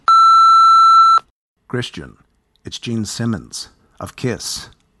Christian, it's Gene Simmons of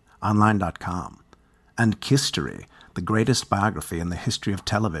KISSonline.com, and KISStory, the greatest biography in the history of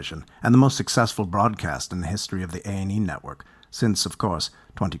television and the most successful broadcast in the history of the A&E network, since, of course,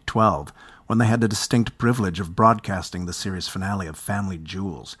 2012, when they had the distinct privilege of broadcasting the series finale of Family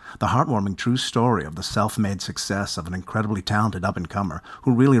Jewels, the heartwarming true story of the self-made success of an incredibly talented up-and-comer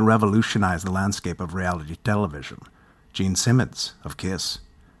who really revolutionized the landscape of reality television. Gene Simmons of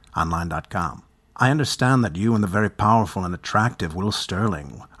KISSonline.com. I understand that you and the very powerful and attractive Will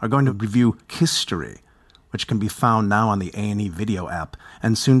Starling are going to review KISStory, which can be found now on the A&E video app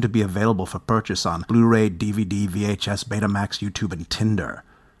and soon to be available for purchase on Blu-ray, DVD, VHS, Betamax, YouTube, and Tinder.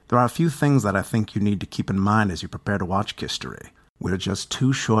 There are a few things that I think you need to keep in mind as you prepare to watch KISStory. We're just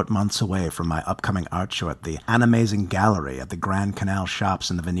 2 short months away from my upcoming art show at the Animazing Gallery at the Grand Canal Shops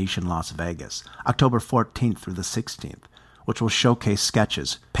in the Venetian, Las Vegas, October 14th through the 16th, which will showcase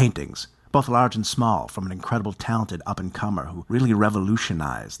sketches, paintings, both large and small, from an incredible talented up-and-comer who really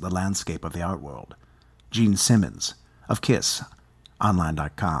revolutionized the landscape of the art world. Gene Simmons of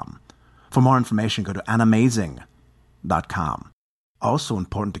KISSonline.com. For more information, go to animazing.com. Also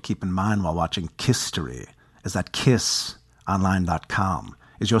important to keep in mind while watching KISStory is that KISSonline.com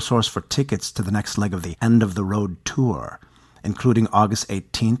is your source for tickets to the next leg of the End of the Road tour, including August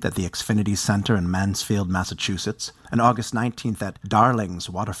 18th at the Xfinity Center in Mansfield, Massachusetts, and August 19th at Darling's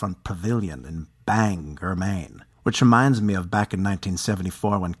Waterfront Pavilion in Bangor, Maine. Which reminds me of back in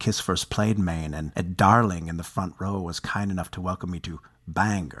 1974 when KISS first played Maine, and Ed Darling in the front row was kind enough to welcome me to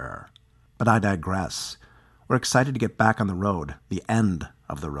Bangor. But I digress. We're excited to get back on the road, the end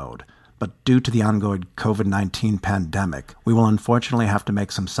of the road. But due to the ongoing COVID-19 pandemic, we will unfortunately have to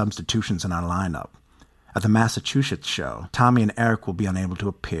make some substitutions in our lineup. At the Massachusetts show, Tommy and Eric will be unable to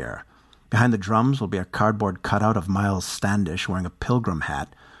appear. Behind the drums will be a cardboard cutout of Miles Standish wearing a pilgrim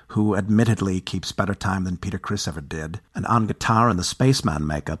hat, who admittedly keeps better time than Peter Criss ever did. And on guitar in the spaceman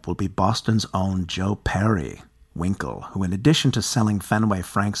makeup will be Boston's own Joe Perry, Winkle, who in addition to selling Fenway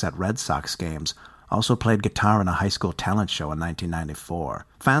Franks at Red Sox games, also played guitar in a high school talent show in 1994.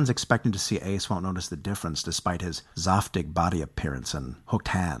 Fans expecting to see Ace won't notice the difference despite his Zoftig body appearance and hooked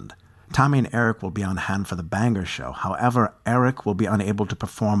hand. Tommy and Eric will be on hand for the Bangor show. However, Eric will be unable to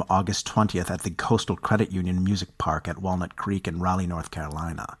perform August 20th at the Coastal Credit Union Music Park at Walnut Creek in Raleigh, North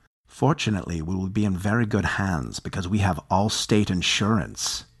Carolina. Fortunately, we will be in very good hands because we have all-state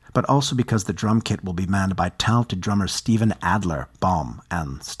insurance, but also because the drum kit will be manned by talented drummer Stephen Adler, Baum,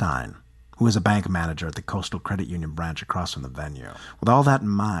 and Stein, who is a bank manager at the Coastal Credit Union branch across from the venue. With all that in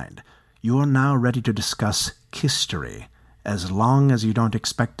mind, you are now ready to discuss KISStory, as long as you don't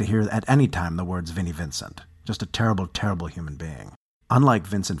expect to hear at any time the words Vinnie Vincent. Just a terrible, terrible human being. Unlike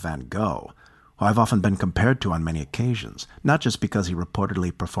Vincent van Gogh, who I've often been compared to on many occasions, not just because he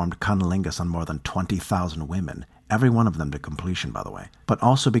reportedly performed cunnilingus on more than 20,000 women, every one of them to completion, by the way, but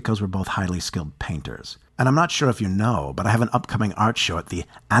also because we're both highly skilled painters. And I'm not sure if you know, but I have an upcoming art show at the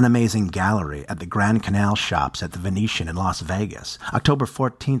Animazing Gallery at the Grand Canal Shops at the Venetian in Las Vegas, October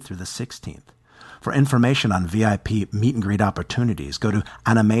 14th through the 16th. For information on VIP meet-and-greet opportunities, go to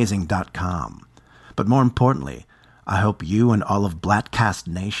animazing.com. But more importantly, I hope you and all of Bladtcast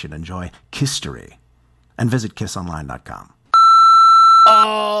Nation enjoy KISStory, and visit KISSonline.com.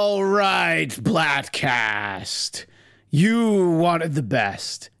 All right, Bladtcast. You wanted the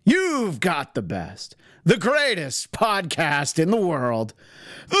best. You've got the best. The greatest podcast in the world,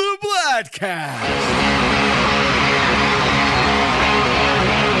 the Bladtcast.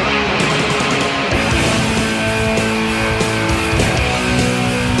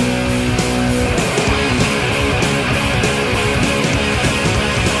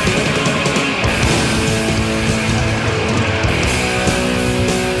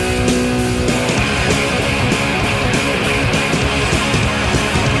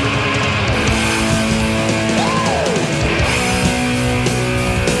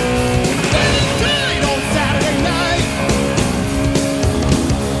 Saturday night.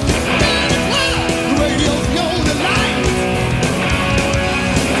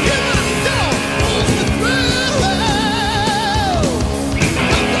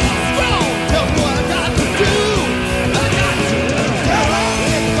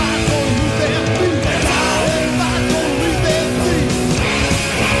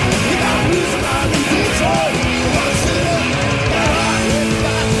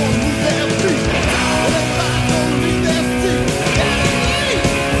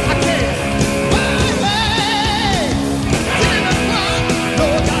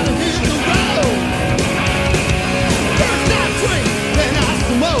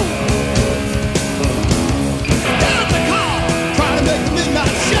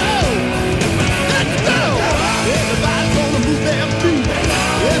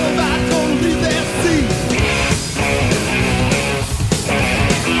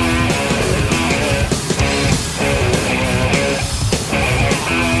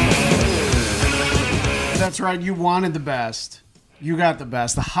 That's right. You wanted the best. You got the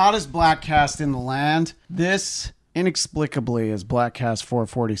best. The hottest Bladtcast in the land. This, inexplicably, is Bladtcast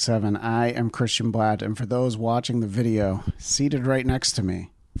 447. I am Christian Blatt, and for those watching the video, seated right next to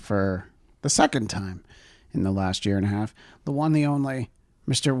me for the second time in the last year and a half, the one, the only,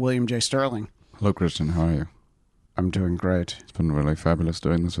 Mr. William J. Starling. Hello, Christian. How are you? I'm doing great. It's been really fabulous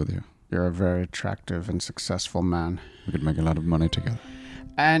doing this with you. You're a very attractive and successful man. We could make a lot of money together.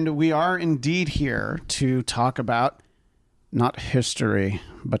 And we are indeed here to talk about not history,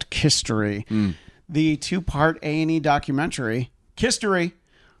 but KISStory, the two-part A&E documentary, KISStory,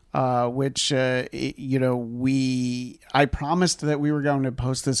 which, I promised that we were going to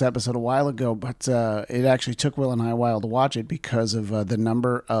post this episode a while ago, but it actually took Will and I a while to watch it because of the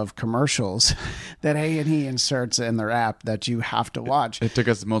number of commercials that A&E inserts in their app that you have to watch. It took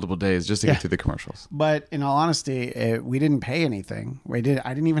us multiple days just to get through the commercials. But in all honesty, we didn't pay anything. I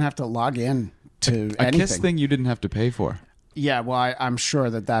didn't even have to log in to anything. A KISS thing you didn't have to pay for. Yeah, well, I'm sure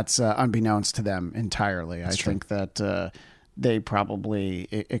that's unbeknownst to them entirely. I think that they probably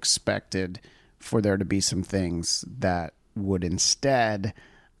expected for there to be some things that would instead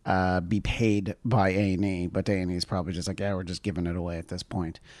be paid by A&E, but A&E is probably just like, yeah, we're just giving it away at this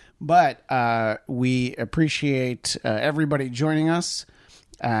point. But we appreciate everybody joining us,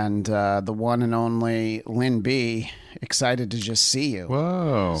 and the one and only Lynn B, excited to just see you.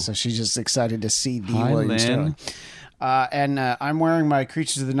 Whoa. So she's just excited to see the Hi, William Lynn. Starling. And I'm wearing my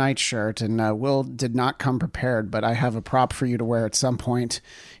Creatures of the Night shirt, and Will did not come prepared, but I have a prop for you to wear at some point.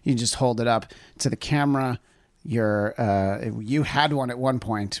 You just hold it up to the camera. You had one at one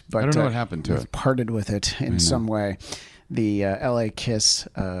point, but I don't know what happened to it. Parted with it in some way. The LA Kiss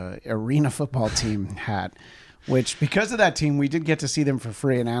arena football team hat, which because of that team, we did get to see them for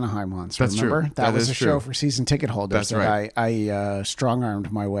free in Anaheim once. That's remember? true. That was a true. show for season ticket holders. That's right. I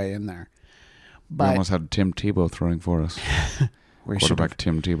strong-armed my way in there. But We almost had Tim Tebow throwing for us. Quarterback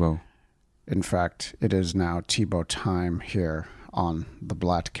Tim Tebow. In fact, it is now Tebow time here on the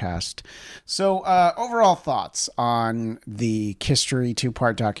Bladtcast. So, overall thoughts on the KISStory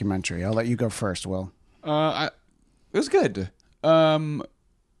two-part documentary. I'll let you go first, Will. It was good. I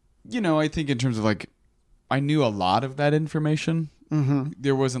think in terms of I knew a lot of that information. Mm-hmm.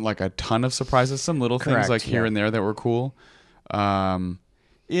 There wasn't a ton of surprises. Some little things here and there that were cool.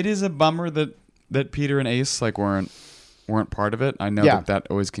 It is a bummer that Peter and Ace weren't part of it. I know that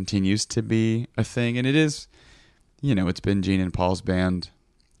always continues to be a thing, and it is, it's been Gene and Paul's band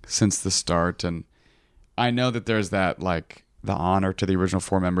since the start, and I know that there's that the honor to the original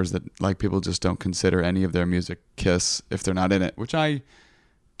four members that people just don't consider any of their music KISS if they're not in it, which I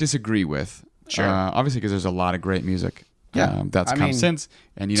disagree with. Sure, obviously because there's a lot of great music that's come since,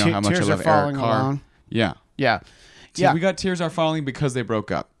 and how much I love Eric Carr. Yeah. So we got Tears Are Falling because they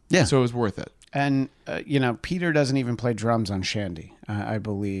broke up. Yeah, so it was worth it. And, Peter doesn't even play drums on Shandy, I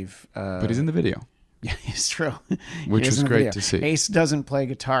believe. But he's in the video. Yeah, it's true. Which was great to see. Ace doesn't play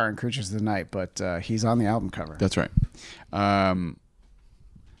guitar in Creatures of the Night, but he's on the album cover. That's right.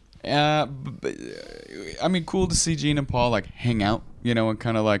 Cool to see Gene and Paul, hang out, and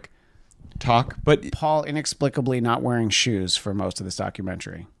kind of, talk. But Paul inexplicably not wearing shoes for most of this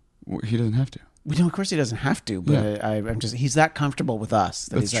documentary. He doesn't have to. Of course he doesn't have to, but he's that comfortable with us.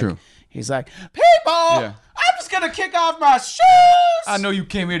 That's true. He's like, people, I'm just going to kick off my shoes. I know you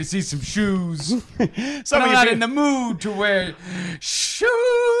came here to see some shoes. Some I'm not in the mood to wear shoes.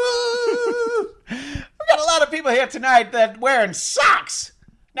 We've got a lot of people here tonight that wearing socks.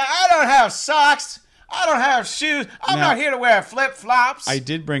 Now, I don't have socks. I don't have shoes. I'm not here to wear flip-flops. I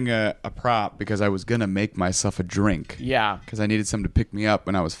did bring a prop because I was going to make myself a drink. Yeah. Because I needed something to pick me up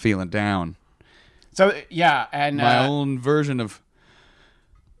when I was feeling down. So, and my own version of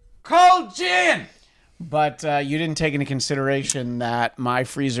cold gin. But you didn't take into consideration that my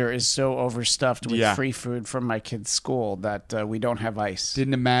freezer is so overstuffed with free food from my kids' school that we don't have ice.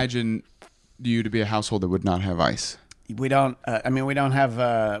 Didn't imagine you to be a household that would not have ice. We don't. We don't have.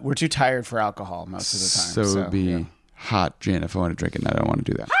 We're too tired for alcohol most of the time. So it would be hot gin if I want to drink it, and I don't want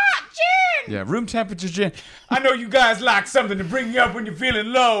to do that. Hot gin. Yeah, room temperature gin. I know you guys like something to bring you up when you're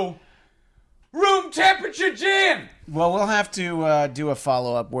feeling low. Room temperature gin. Well, we'll have to do a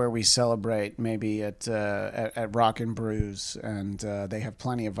follow-up where we celebrate maybe at Rock and Brews, and they have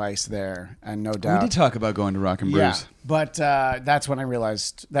plenty of ice there, and no doubt. We did talk about going to Rock and Brews. Yeah, but that's when I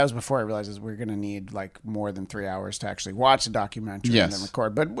realized, that was before I realized we're going to need more than 3 hours to actually watch the documentary and then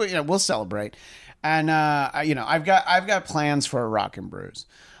record. But we'll celebrate, and I've got plans for a Rock and Brews.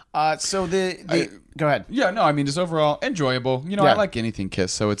 So go ahead. Yeah, no, just overall enjoyable. I like anything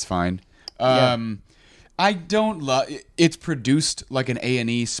KISS, so it's fine. I don't love. It's produced like an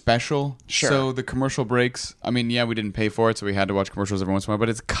A&E special. Sure. So the commercial breaks. I mean, yeah, we didn't pay for it, so we had to watch commercials every once in a while. But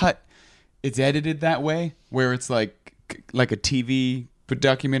it's cut. It's edited that way, where it's like a TV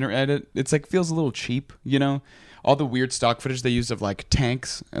documentary edit. It's like feels a little cheap, you know. All the weird stock footage they used of like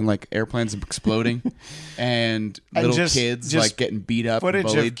tanks and like airplanes exploding, and little kids like getting beat up.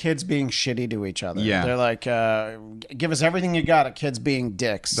 Footage of kids being shitty to each other. Yeah. They're like, give us everything you got of kids being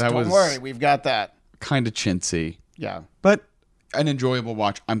dicks. Don't worry, we've got that. Kind of chintzy. Yeah. But an enjoyable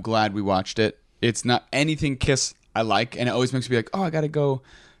watch. I'm glad we watched it. It's not anything Kiss I like, and it always makes me like, oh, I got to go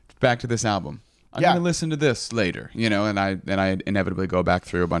back to this album. I'm going to listen to this later, you know, and I inevitably go back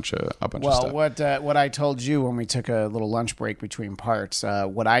through a bunch of stuff. Well, what I told you when we took a little lunch break between parts,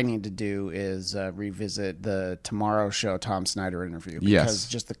 what I need to do is revisit the Tomorrow Show Tom Snyder interview, because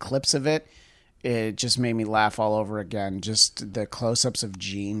just the clips of it just made me laugh all over again. Just the close-ups of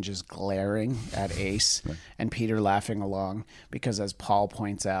Gene just glaring at Ace and Peter laughing along, because as Paul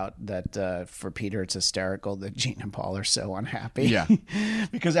points out that for Peter it's hysterical that Gene and Paul are so unhappy. Yeah.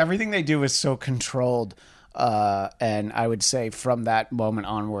 Because everything they do is so controlled. And I would say from that moment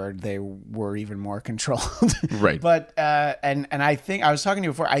onward, they were even more controlled. Right. But and I think I was talking to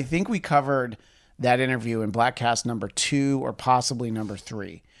you before. I think we covered that interview in Bladtcast number 2 or possibly number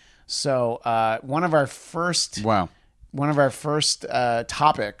 3. So one of our first topics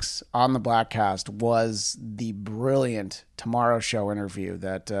on the Bladtcast was the brilliant Tomorrow Show interview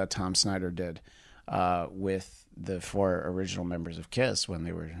that Tom Snyder did with the 4 original members of KISS when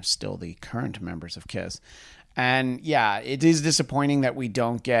they were still the current members of KISS. And yeah, it is disappointing that we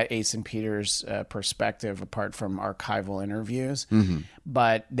don't get Ace and Peter's perspective apart from archival interviews. Mm-hmm.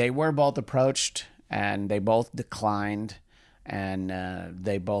 But they were both approached and they both declined. And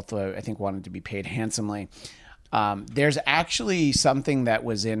they both, I think, wanted to be paid handsomely. There's actually something that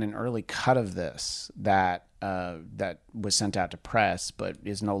was in an early cut of this that was sent out to press, but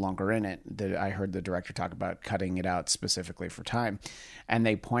is no longer in it. I heard the director talk about cutting it out specifically for time. And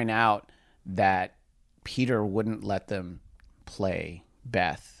they point out that Peter wouldn't let them play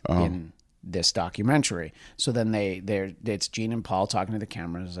Beth in this documentary. So then it's Gene and Paul talking to the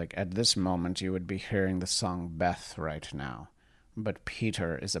camera. It's like, at this moment, you would be hearing the song Beth right now. But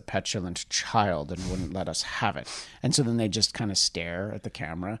Peter is a petulant child and wouldn't let us have it. And so then they just kind of stare at the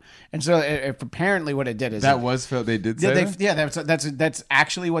camera. And so apparently what it did is... They did say that? Yeah, that's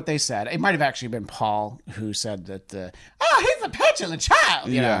actually what they said. It might have actually been Paul who said that, he's a petulant child.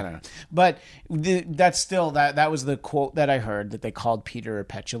 You know, I don't know. But that's still, that was the quote that I heard, that they called Peter a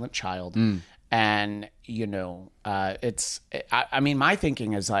petulant child. And, you know, I mean, my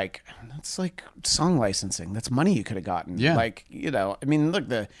thinking is like, that's like song licensing. That's money you could have gotten. Yeah. Like, you know, I mean, look,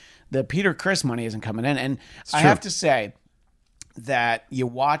 the Peter Criss money isn't coming in. And I have to say that you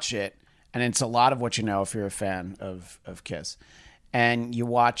watch it, and it's a lot of what you know if you're a fan of KISS. And you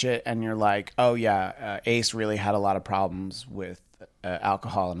watch it and you're like, oh, yeah, Ace really had a lot of problems with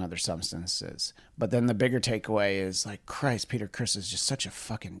alcohol and other substances. But then the bigger takeaway is like, Christ, Peter Criss is just such a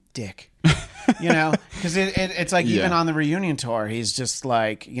fucking dick. You know, because it's like even on the reunion tour, he's just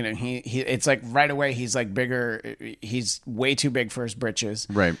like, you know, he it's like right away he's like bigger. He's way too big for his britches.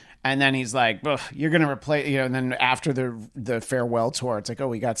 Right. And then he's like, you're going to replace, you know, and then after the farewell tour, it's like, oh,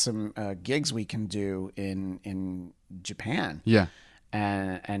 we got some gigs we can do in Japan. Yeah.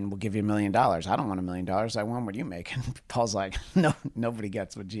 And we'll give you $1 million. I don't want $1 million. I want what you make. And Paul's like, no, nobody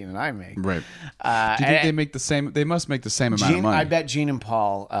gets what Gene and I make. Right. Do you think they make the same? They must make the same amount of money. I bet Gene and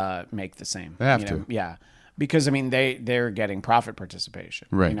Paul make the same. They have to. Yeah. Because, I mean, they're getting profit participation.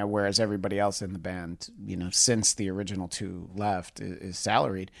 Right. You know, whereas everybody else in the band, you know, since the original 2 left, is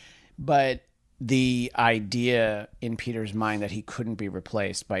salaried. But the idea in Peter's mind that he couldn't be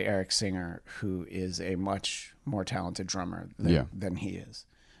replaced by Eric Singer, who is a much more talented drummer than he is,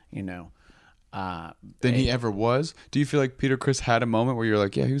 you know. Than he ever was? Do you feel like Peter Criss had a moment where you're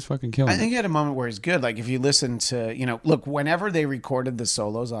like, yeah, he was fucking killing it? I think he had a moment where he's good. Like, if you listen to, you know, look, whenever they recorded the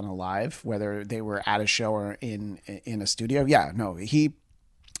solos on a live, whether they were at a show or in a studio,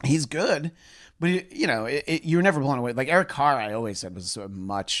 he's good. But, you know, you're never blown away. Like, Eric Carr, I always said, was a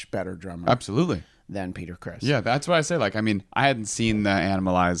much better drummer. Absolutely. Than Peter Criss. Yeah, that's what I say. Like, I mean, I hadn't seen the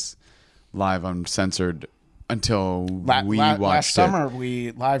Animalize live uncensored until we watched it. Last summer,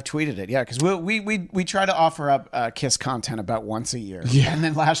 we live tweeted it. Yeah, because we try to offer up KISS content about once a year. Yeah. And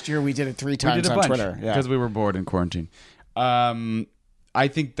then last year, we did it 3 times on Twitter. Yeah. Because we were bored in quarantine. I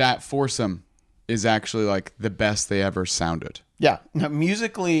think that foursome is actually, like, the best they ever sounded. Yeah, no,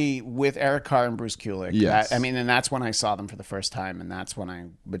 musically with Eric Carr and Bruce Kulick. Yes. And that's when I saw them for the first time, and that's when I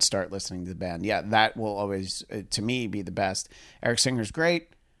would start listening to the band. Yeah, that will always, to me, be the best. Eric Singer's great.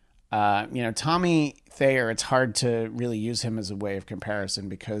 Tommy Thayer, it's hard to really use him as a way of comparison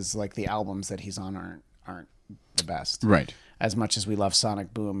because like the albums that he's on aren't the best. Right. As much as we love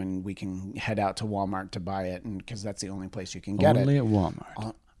Sonic Boom and we can head out to Walmart to buy it, and because that's the only place you can get Only it. at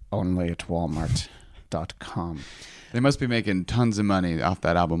Walmart. Only at Walmart.com. They must be making tons of money off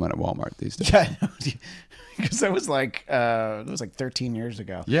that album at Walmart these days. Yeah, because that was like 13 years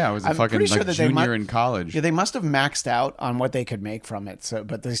ago. Yeah, I was a fucking junior in college. Yeah, they must have maxed out on what they could make from it. So,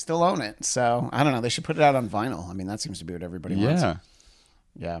 but they still own it. So I don't know. They should put it out on vinyl. I mean, that seems to be what everybody wants.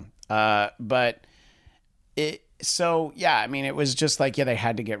 Yeah. But it. So yeah, I mean, it was just like they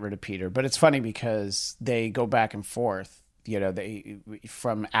had to get rid of Peter. But it's funny because they go back and forth. They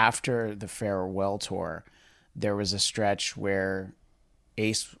from after the Farewell tour, there was a stretch where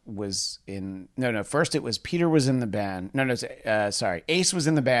Ace was in. First it was Peter was in the band. Ace was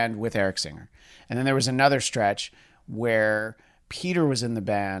in the band with Eric Singer, and then there was another stretch where Peter was in the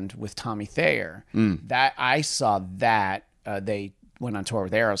band with Tommy Thayer. That I saw that they went on tour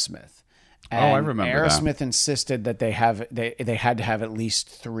with Aerosmith. And I remember Aerosmith insisted that they had to have at least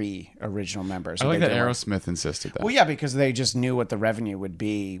 3 original members. I like that Aerosmith insisted that. Well, yeah, because they just knew what the revenue would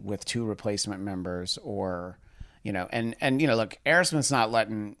be with 2 replacement members, or and look, Aerosmith's not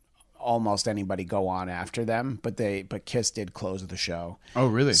letting almost anybody go on after them, but Kiss did close the show. Oh,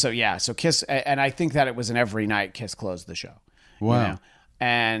 really? So yeah, so Kiss, and I think that it was an every night Kiss closed the show. Wow.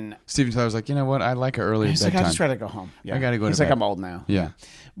 And Steven Tyler was like, you know what? I like an early bedtime. I just try to go home. Yeah. I got to go to bed. He's like, I'm old now. Yeah.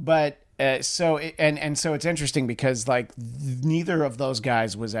 But so it's interesting because like neither of those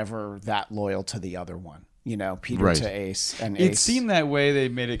guys was ever that loyal to the other one. Peter to Ace, and Ace. It seemed that way. They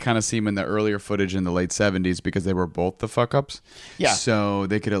made it kind of seem in the earlier footage in the late 70s because they were both the fuck ups. Yeah. So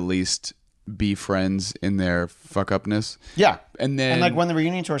they could at least be friends in their fuck upness. Yeah. And like when the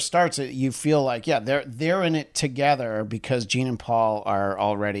reunion tour starts, you feel like they're in it together because Gene and Paul are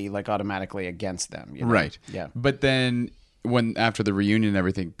already like automatically against them. Right. Yeah. But then when after the reunion and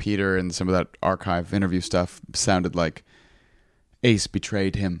everything, Peter and some of that archive interview stuff sounded like Ace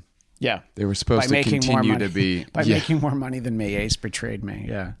betrayed him. Yeah. They were supposed to continue to be by making more money than me. Ace betrayed me.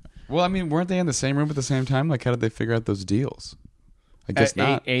 Yeah. Well, I mean, weren't they in the same room at the same time? Like, how did they figure out those deals? I guess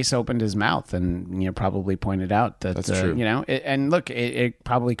not. Ace opened his mouth and probably pointed out that that's true. And look, it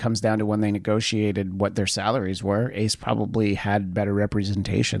probably comes down to when they negotiated what their salaries were. Ace probably had better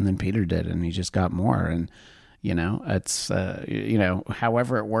representation than Peter did, and he just got more. And it's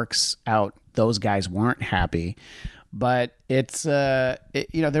however it works out, those guys weren't happy. But it's there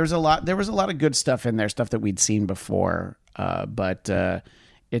was a lot of good stuff in there, stuff that we'd seen before. But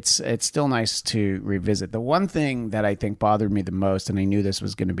it's still nice to revisit. The one thing that I think bothered me the most, and I knew this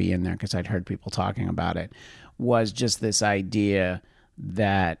was going to be in there because I'd heard people talking about it, was just this idea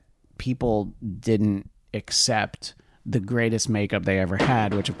that people didn't accept the greatest makeup they ever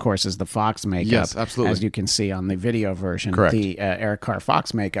had, which of course is the Fox makeup. Yes, absolutely. As you can see on the video version, correct. The Eric Carr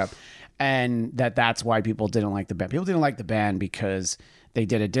Fox makeup. And that's why people didn't like the band. People didn't like the band because they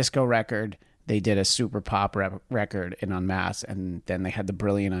did a disco record, they did a super pop record in Unmasked, and then they had the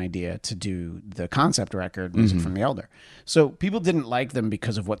brilliant idea to do the concept record, Music from the Elder. So people didn't like them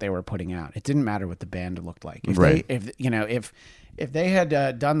because of what they were putting out. It didn't matter what the band looked like. If they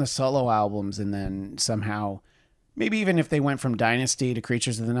had done the solo albums and then somehow, maybe even if they went from Dynasty to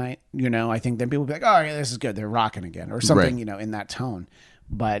Creatures of the Night, I think then people would be like, oh, yeah, this is good. They're rocking again, or something, in that tone.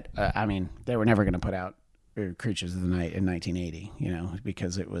 But, I mean, they were never going to put out Creatures of the Night in 1980,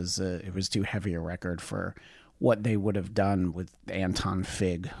 because it was too heavy a record for what they would have done with Anton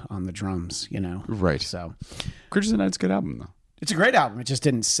Fig on the drums, Right. So Creatures of the Night's a good album, though. It's a great album. It just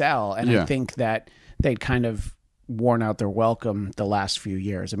didn't sell. And yeah. I think that they'd kind of worn out their welcome the last few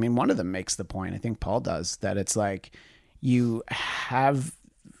years. I mean, one of them makes the point, I think Paul does, that it's like you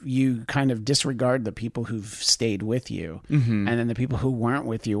kind of disregard the people who've stayed with you, and then the people who weren't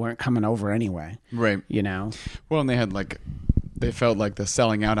with you weren't coming over anyway. Right. Well, and they felt like the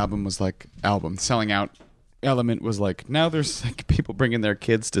Selling Out album was like Selling Out element was like, now there's like people bringing their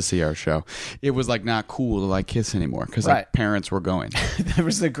kids to see our show. It was like not cool to like Kiss anymore because like parents were going. There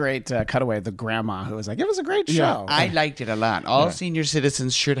was a great cutaway of the grandma who was like, it was a great show. I liked it a lot. All senior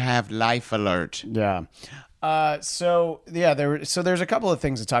citizens should have Life Alert. Yeah. There's a couple of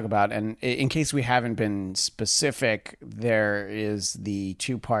things to talk about, and in case we haven't been specific, there is the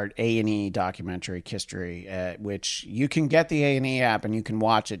 2-part A&E documentary, KISStory, which you can get the A&E app and you can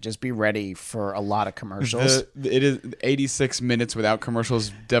watch it. Just be ready for a lot of commercials. It is 86 minutes without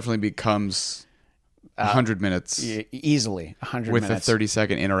commercials definitely becomes 100 minutes. Easily 100 with minutes. With a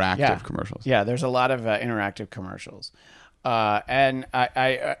 30-second interactive commercials. Yeah, there's a lot of interactive commercials. And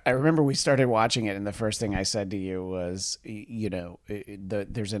I remember we started watching it, and the first thing I said to you was,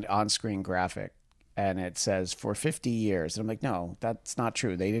 there's an on-screen graphic, and it says for 50 years. And I'm like, no, that's not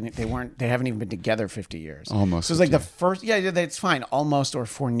true. They haven't even been together 50 years. Almost. So it's like the first, it's fine. Almost, or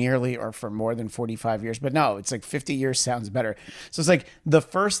for nearly, or for more than 45 years. But no, it's like 50 years sounds better. So it's like the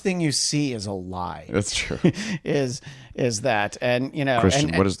first thing you see is a lie. That's true. is that, and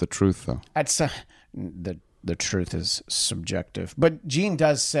Christian, what is the truth though? That's the truth is subjective. But Gene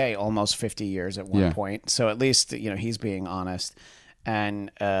does say almost 50 years at one point. So at least, he's being honest. And,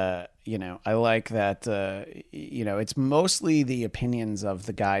 I like that, it's mostly the opinions of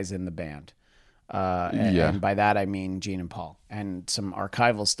the guys in the band. And by that, I mean Gene and Paul, and some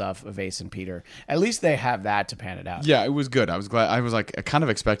archival stuff of Ace and Peter. At least they have that to pan it out. Yeah, it was good. I was glad. I was like kind of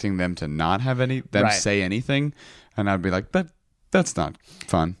expecting them to not have say anything. And I'd be like, that's not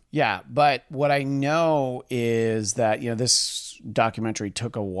fun. Yeah, but what I know is that, this documentary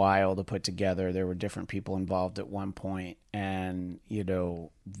took a while to put together. There were different people involved at one point. And,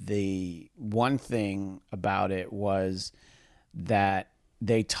 the one thing about it was that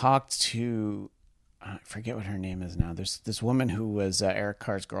they talked to, I forget what her name is now. There's this woman who was Eric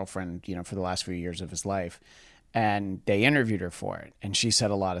Carr's girlfriend, for the last few years of his life. And they interviewed her for it, and she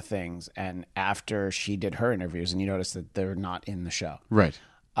said a lot of things. And after she did her interviews, and you notice that they're not in the show, right?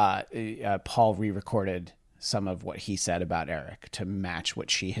 Paul re-recorded some of what he said about Eric to match what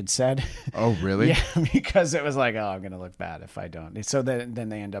she had said. Oh, really? Yeah, because it was like, oh, I'm going to look bad if I don't. So then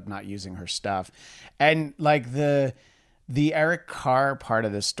they end up not using her stuff, and like the Eric Carr part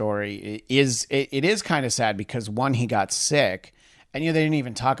of the story is kind of sad because one, he got sick. And they didn't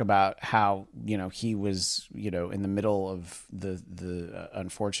even talk about how he was in the middle of the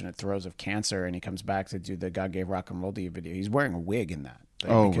unfortunate throes of cancer, and he comes back to do the "God Gave Rock and Roll" to You video. He's wearing a wig in that.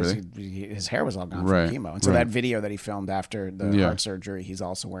 Because really? His hair was all gone from chemo, and so that video that he filmed after the heart surgery, he's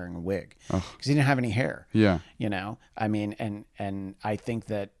also wearing a wig because he didn't have any hair. Yeah, I mean, and I think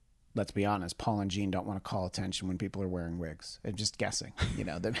that. Let's be honest, Paul and Gene don't want to call attention when people are wearing wigs. I'm just guessing,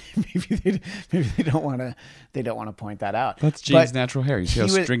 that maybe they don't want to point that out. That's Gene's natural hair. You see how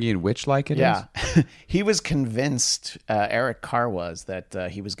stringy and witch-like it is? Yeah. He was convinced, Eric Carr was, that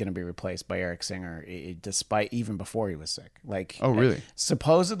he was going to be replaced by Eric Singer, despite even before he was sick. Like, oh, really?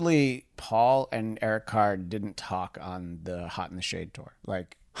 Supposedly, Paul and Eric Carr didn't talk on the Hot in the Shade tour.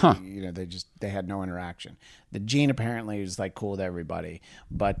 Like, they had no interaction. The Gene apparently was like cool with everybody,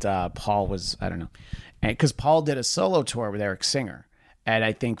 but Paul was, I don't know, because Paul did a solo tour with Eric Singer, and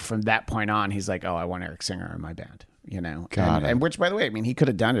I think from that point on he's like, oh, I want Eric Singer in my band, and which, by the way, I mean, he could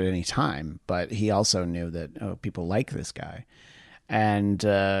have done it any time, but he also knew that people like this guy, and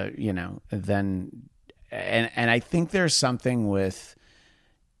then I think there's something with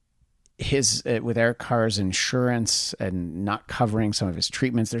with Eric Carr's insurance and not covering some of his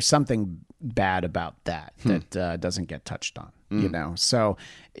treatments. There's something bad about that doesn't get touched on, So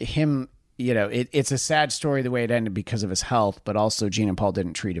him, it's a sad story the way it ended because of his health, but also Gene and Paul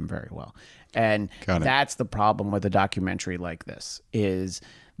didn't treat him very well. And that's the problem with a documentary like this, is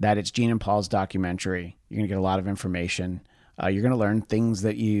that it's Gene and Paul's documentary. You're going to get a lot of information. You're going to learn things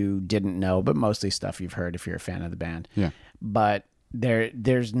that you didn't know, but mostly stuff you've heard if you're a fan of the band. Yeah. But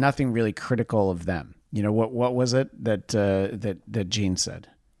there's nothing really critical of them. What was it that Gene said?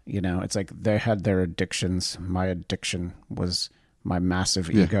 It's like they had their addictions. My addiction was my massive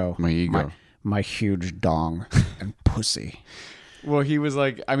ego, my ego, my huge dong and pussy. Well, he was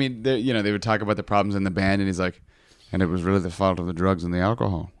like, I mean, they would talk about the problems in the band, and he's like, and it was really the fault of the drugs and the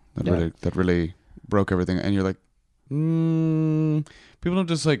alcohol that really broke everything. And you're like, people don't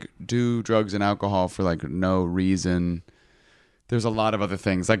just like do drugs and alcohol for like no reason. There's a lot of other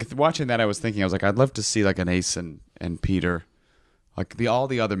things. Like watching that, I was like, I'd love to see like an Ace and Peter, like all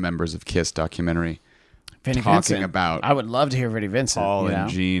the other members of KISS documentary Vinnie talking Vincent. about. I would love to hear Vinnie Vincent, Paul and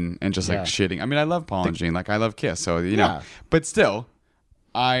Gene, and just like shitting. I mean, I love Paul and Gene. Like I love KISS, so know. But still,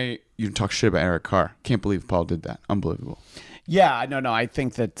 you talk shit about Eric Carr. Can't believe Paul did that. Unbelievable. Yeah, no. I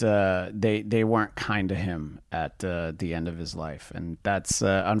think that they weren't kind to him at the end of his life, and that's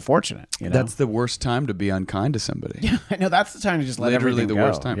unfortunate. That's the worst time to be unkind to somebody. Yeah, I know. That's the time to just let Literally everything the go.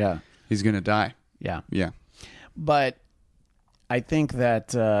 worst time. Yeah, he's gonna die. Yeah. But I think that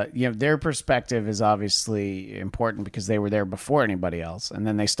their perspective is obviously important because they were there before anybody else, and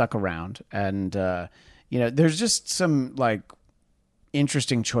then they stuck around, and there's just some like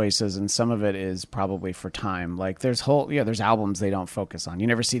interesting choices, and some of it is probably for time. Like there's albums they don't focus on. You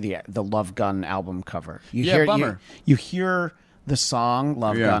never see the Love Gun album cover. You hear the song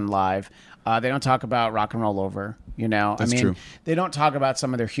Love Gun Live. They don't talk about Rock and Roll Over. You know, That's true. They don't talk about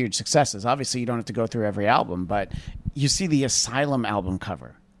some of their huge successes. Obviously, you don't have to go through every album, but you see the Asylum album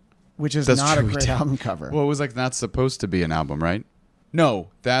cover, which is not a great album cover. Well, it was like not supposed to be an album, right? No,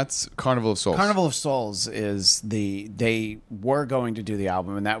 that's Carnival of Souls. Carnival of Souls is they were going to do the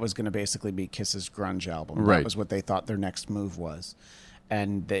album, and that was going to basically be Kiss's grunge album. Right. That was what they thought their next move was.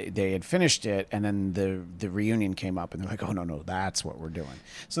 And they had finished it, and then the reunion came up, and they're like, oh, no, that's what we're doing.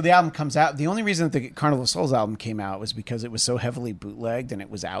 So the album comes out. The only reason that the Carnival of Souls album came out was because it was so heavily bootlegged, and it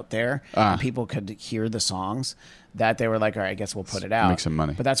was out there, and people could hear the songs, that they were like, all right, I guess we'll put it out. Make some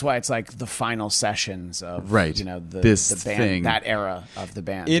money. But that's why it's like the final sessions of the band, thing. that era of the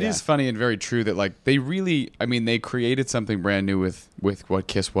band. It is funny and very true that like they really, they created something brand new with what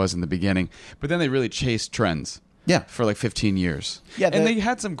Kiss was in the beginning, but then they really chased trends. Yeah. For like 15 years. Yeah. And they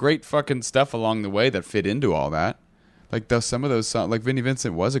had some great fucking stuff along the way that fit into all that. Like some of those songs, like Vinnie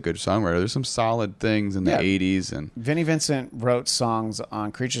Vincent was a good songwriter. There's some solid things in the 80s. And Vinnie Vincent wrote songs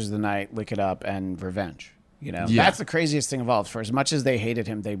on Creatures of the Night, Lick It Up, and Revenge. You know, Yeah. that's the craziest thing of all. For as much as they hated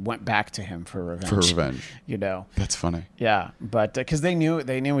him, they went back to him for revenge. You know, that's funny. Yeah, but because they knew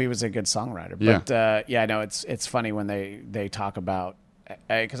he was a good songwriter. But no, it's funny when they talk about.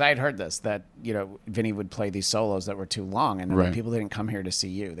 Because I had heard this, that, you know, Vinny would play these solos that were too long, and like, people didn't come here to see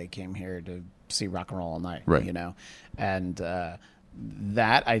you. They came here to see rock and roll all night, you know? And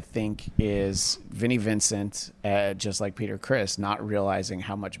that, I think, is Vinnie Vincent, just like Peter Criss, not realizing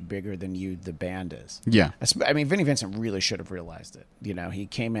how much bigger than you the band is. Yeah. I mean, Vinnie Vincent really should have realized it. You know, he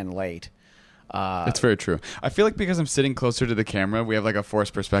came in late. It's very true. I feel like because I'm sitting closer to the camera, we have like a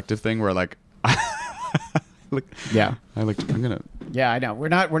forced perspective thing where like... I'm gonna. Yeah, I know. We're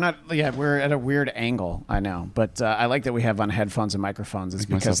we're at a weird angle. I know, but I like that we have on headphones and microphones. It's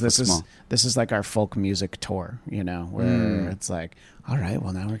because this is like our folk music tour. You know, where it's like, all right,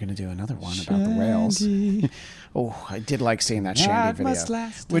 well now we're gonna do another one about the whales. Oh, I did like seeing that Shandy video,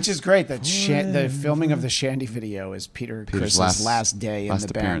 which is great. That the filming of the Shandy video is Peter's last day in the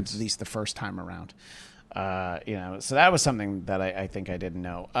band, at least the first time around. You know, so that was something that I think I didn't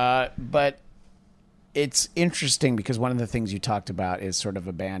know, but. It's interesting because one of the things you talked about is sort of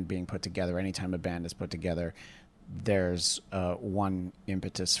a band being put together. Anytime a band is put together, there's one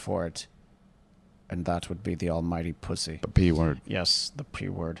impetus for it, and that would be the almighty pussy. The P word. Yes, the P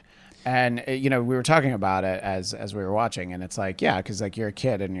word. And, you know, we were talking about it as we were watching, and it's like, yeah, because like you're a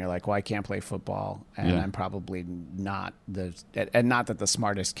kid and you're like, well, I can't play football, and I'm probably not and not that the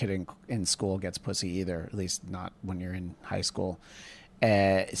smartest kid in school gets pussy either, at least not when you're in high school.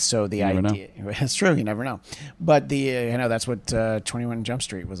 So the idea, it's true, you never know. But I know that's what 21 Jump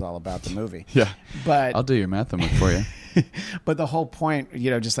Street was all about, the movie. Yeah. But I'll do your math homework for you. But the whole point,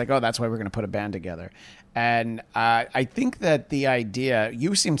 you know, just like, oh, that's why we're going to put a band together. And I think that the idea,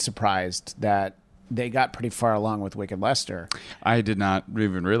 you seemed surprised that they got pretty far along with Wicked Lester. I did not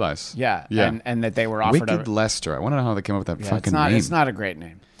even realize. Yeah. And that they were offered Wicked Lester. I want to know how they came up with that fucking name. It's not a great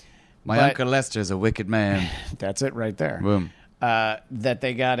name. My Uncle Lester's a wicked man. That's it right there. Boom. That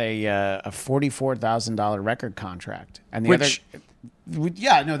they got a $44,000 record contract, and that's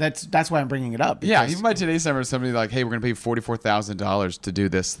why I'm bringing it up. Yeah, even by today's standards, somebody like, hey, we're gonna pay $44,000 to do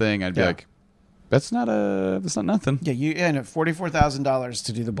this thing. I'd be like, that's not nothing. Yeah, and $44,000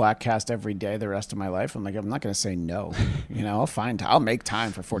 to do the Bladtcast every day the rest of my life. I'm like, I'm not gonna say no. You know, I'll make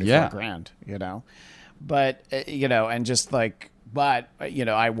time for $44,000. You know, but you know, and just like. But, you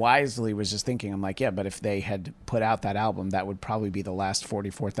know, I wisely was just thinking, I'm like, yeah, but if they had put out that album, that would probably be the last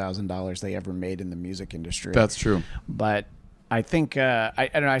 $44,000 they ever made in the music industry. That's true. But I think, I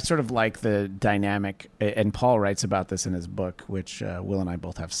don't know, I sort of like the dynamic, and Paul writes about this in his book, which Will and I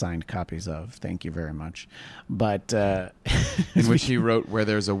both have signed copies of. Thank you very much. But in which he wrote, where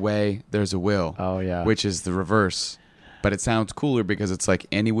there's a way, there's a will. Oh, yeah. Which is the reverse. But it sounds cooler because it's like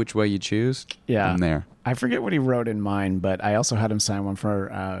any which way you choose, I'm there. I forget what he wrote in mine, but I also had him sign one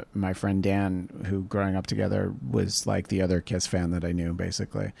for my friend Dan, who growing up together was like the other Kiss fan that I knew,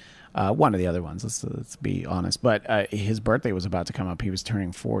 basically. One of the other ones, let's be honest. But his birthday was about to come up. He was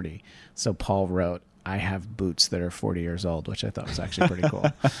turning 40. So Paul wrote, I have boots that are 40 years old, which I thought was actually pretty cool.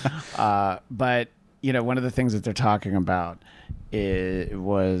 But, you know, one of the things that they're talking about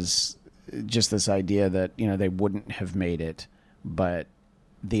was just this idea that, you know, they wouldn't have made it, but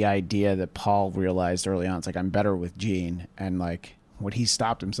the idea that Paul realized early on, it's like, I'm better with Gene. And like what he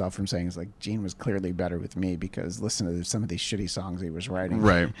stopped himself from saying is like, Gene was clearly better with me because listen to some of these shitty songs he was writing.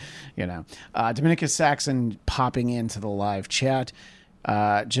 Right. You know, Dominicus Saxon popping into the live chat.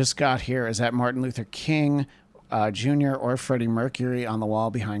 Just got here. Is that Martin Luther King Jr. or Freddie Mercury on the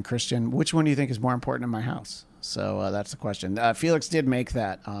wall behind Christian? Which one do you think is more important in my house? So that's the question. Felix did make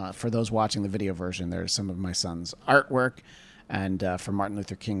that. For those watching the video version, there's some of my son's artwork. And for Martin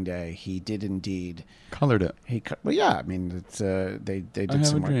Luther King Day, he did indeed colored it. Well, yeah, I mean, it's, they did I have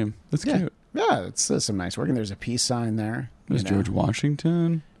some a dream. That's cute. Yeah, it's some nice work. And there's a peace sign there. There's George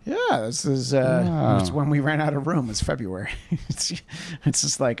Washington. Yeah, this is it's when we ran out of room. It's February. It's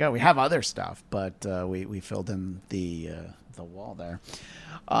just like, we have other stuff, but we filled in the wall there.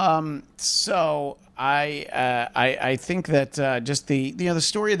 So I think that just the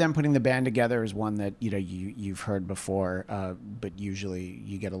story of them putting the band together is one that you've heard before, but usually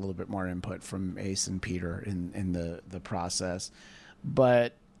you get a little bit more input from Ace and Peter in the process.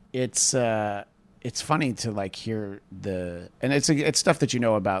 But it's funny to like hear and it's stuff that you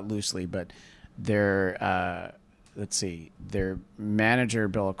know about loosely, but their manager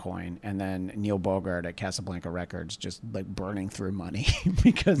Bill Aucoin and then Neil Bogart at Casablanca Records just like burning through money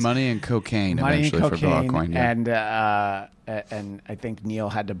because money and cocaine for Bill Aucoin, and I think Neil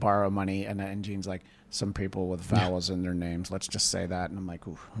had to borrow money, and Gene's like, some people with vowels in their names, let's just say that, and I'm like,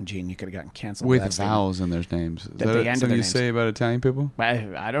 ooh, Gene, you could have gotten canceled with vowels in their names. Is that something you say about Italian people?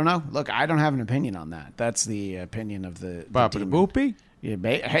 I don't know. Look, I don't have an opinion on that. That's the opinion of the boopy. Yeah,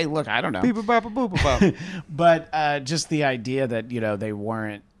 hey, look, I don't know. But just the idea that they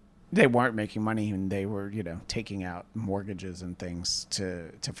weren't making money and they were taking out mortgages and things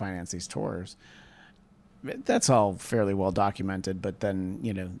to finance these tours. That's all fairly well documented. But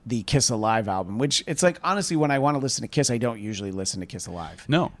then the Kiss Alive album, which it's like, honestly, when I want to listen to Kiss, I don't usually listen to Kiss Alive.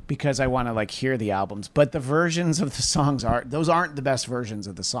 No, because I want to like hear the albums. But the versions of the songs aren't the best versions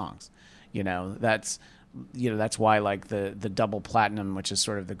of the songs. That's why like the double platinum, which is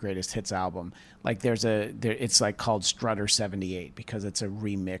sort of the greatest hits album, like it's like called Strutter 78 because it's a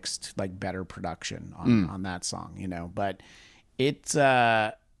remixed like better production on that song, but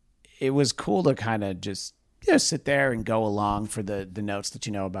it was cool to kind of just sit there and go along for the notes that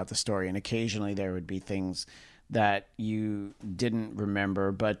about the story, and occasionally there would be things that you didn't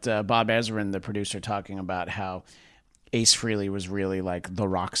remember, but Bob Ezrin, the producer, talking about how Ace Frehley was really like the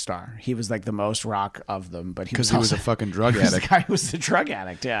rock star. He was like the most rock of them, but he was a fucking drug addict. The guy was the drug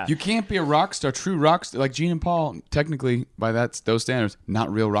addict. Yeah, you can't be a rock star, true rock star like Gene and Paul. Technically, by those standards,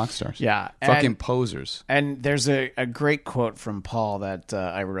 not real rock stars. Yeah, fucking posers. And there's a great quote from Paul that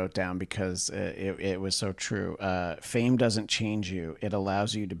I wrote down because it was so true. Fame doesn't change you; it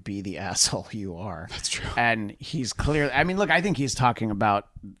allows you to be the asshole you are. That's true. And he's clearly. I mean, look, I think he's talking about.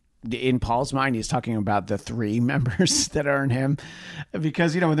 In Paul's mind, he's talking about the three members that are in him,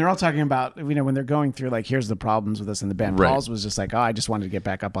 because when they're all talking about when they're going through like, here's the problems with us in the band. Right. Paul's was just like, I just wanted to get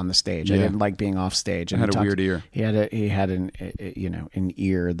back up on the stage. Yeah. I didn't like being off stage. And I had a weird ear. He had an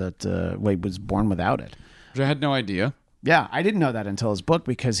ear that was born without it. Which I had no idea. Yeah, I didn't know that until his book,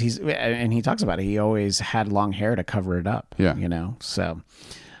 because he talks about it. He always had long hair to cover it up. Yeah, So,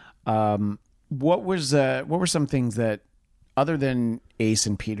 what were some things that, other than Ace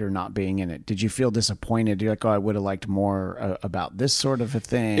and Peter not being in it, did you feel disappointed? You're like, I would have liked more about this sort of a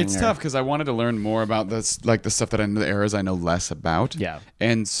thing. It's tough because I wanted to learn more about this, like the stuff that I know, the eras I know less about. Yeah.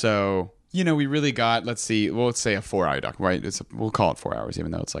 And so, we really got, let's say a 4-hour doc, right? We'll call it 4 hours,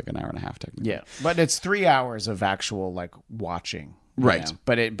 even though it's like an hour and a half technically. Yeah. But it's 3 hours of actual like watching. Right.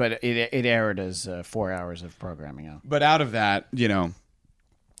 But it aired as 4 hours of programming out. But out of that,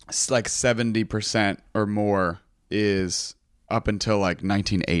 it's like 70% or more is up until like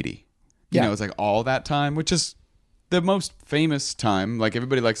 1980. It's like all that time, which is the most famous time. Like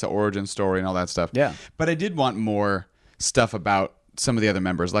everybody likes the origin story and all that stuff. Yeah. But I did want more stuff about some of the other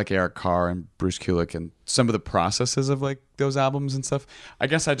members, like Eric Carr and Bruce Kulick, and some of the processes of like those albums and stuff. I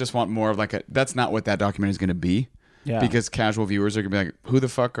guess I just want more of like that's not what that documentary is going to be. Yeah. Because casual viewers are going to be like, who the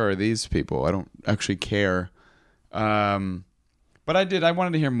fuck are these people? I don't actually care. But I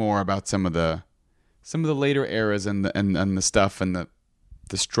wanted to hear more about some of the later eras and the stuff and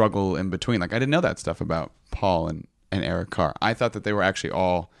the struggle in between. Like I didn't know that stuff about Paul and Eric Carr. I thought that they were actually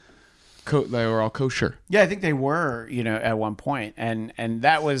all kosher. Yeah, I think they were, at one point. And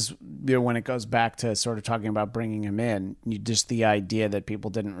that was, when it goes back to sort of talking about bringing him in, just the idea that people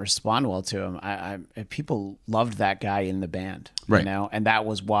didn't respond well to him. People loved that guy in the band, right. And that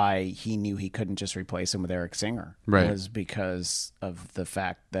was why he knew he couldn't just replace him with Eric Singer. Right. Was because of the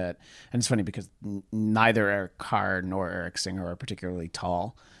fact that, and it's funny because neither Eric Carr nor Eric Singer are particularly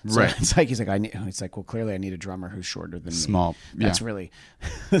tall. So right. It's like, it's like, well, clearly I need a drummer who's shorter than me. Small. That's yeah. really.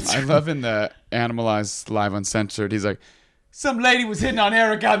 I love in the Animalized Live Uncensored, he's like, some lady was hitting on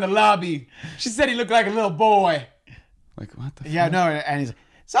Eric out in the lobby. She said he looked like a little boy. Like, what the Yeah, fuck? no, and he's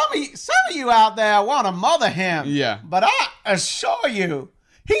like, some of you out there want to mother him. Yeah. But I assure you,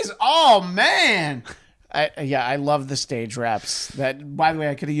 he's all man. I love the stage raps. That, by the way,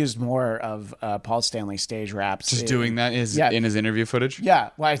 I could have used more of Paul Stanley's stage raps. Just doing that in his interview footage?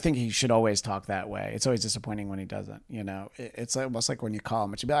 Yeah. Well, I think he should always talk that way. It's always disappointing when he doesn't. It's almost like when you call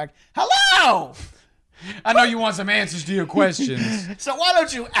him, it should be like, "Hello! I know you want some answers to your questions. So why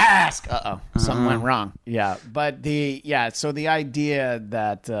don't you ask?" Something went wrong. Yeah. But so the idea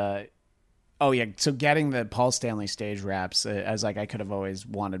that... so getting the Paul Stanley stage raps, as like I could have always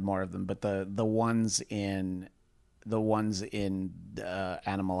wanted more of them, but the ones in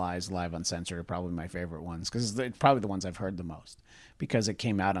Animalized Live Uncensored are probably my favorite ones, because it's probably the ones I've heard the most, because it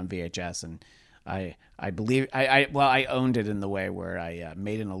came out on VHS, and I believe I owned it in the way where I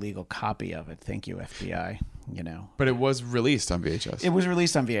made an illegal copy of it. Thank you, FBI. But it was released on VHS. It was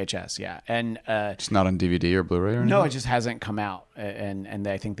released on VHS, yeah, and it's not on DVD or Blu-ray or anything? No, it just hasn't come out, and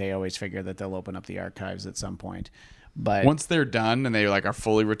I think they always figure that they'll open up the archives at some point. But once they're done and they are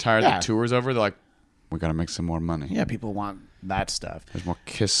fully retired, the tour's over, they're like, we got to make some more money. Yeah, people want that stuff. There's more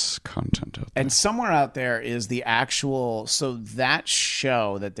Kiss content out there. And somewhere out there is the actual... So that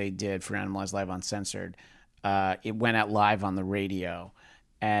show that they did for Animalized Live Uncensored, it went out live on the radio.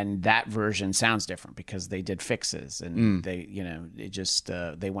 And that version sounds different because they did fixes, and they, it just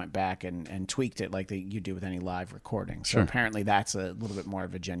they went back and tweaked it like you do with any live recording. So apparently that's a little bit more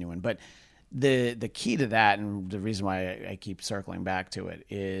of a genuine. But the key to that, and the reason why I keep circling back to it,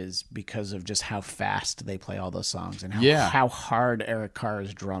 is because of just how fast they play all those songs and how hard Eric Carr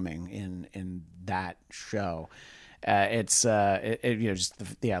is drumming in that show. It's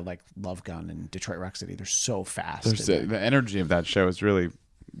like Love Gun and Detroit Rock City. They're so fast. The energy of that show is really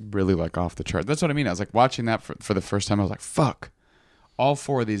off the chart. That's what I mean. I was like watching that for the first time. I was like, fuck. All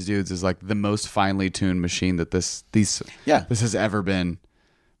four of these dudes is like the most finely tuned machine that this has ever been.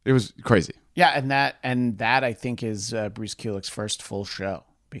 It was crazy. Yeah, and that I think is Bruce Kulick's first full show,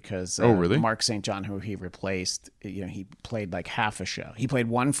 because really? Mark St. John, who he replaced, he played like half a show. He played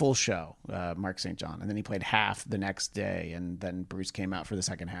one full show, Mark St. John, and then he played half the next day, and then Bruce came out for the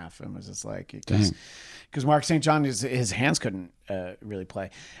second half and was just like, because Mark St. John, his hands couldn't really play.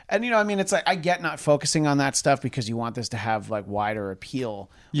 And it's like, I get not focusing on that stuff because you want this to have like wider appeal.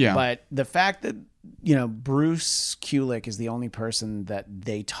 Yeah. But the fact that Bruce Kulick is the only person that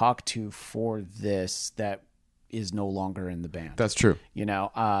they talk to for this that is no longer in the band. That's true.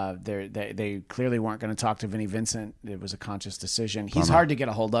 They clearly weren't going to talk to Vinnie Vincent. It was a conscious decision. He's hard to get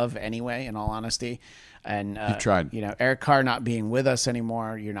a hold of anyway, in all honesty. And he tried. Eric Carr not being with us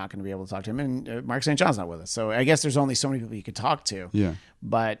anymore, you're not going to be able to talk to him. And Mark St. John's not with us, so I guess there's only so many people you could talk to. Yeah.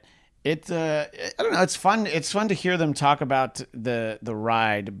 But I don't know. It's fun. It's fun to hear them talk about the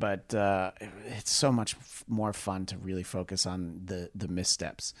ride, but it's so much more fun to really focus on the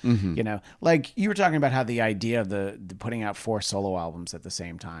missteps. Mm-hmm. Like you were talking about how the idea of the putting out 4 solo albums at the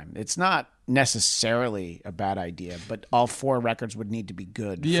same time. It's not necessarily a bad idea, but all 4 records would need to be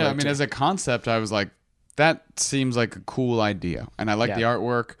good. Yeah, I mean, as a concept, I was like, that seems like a cool idea, and I like the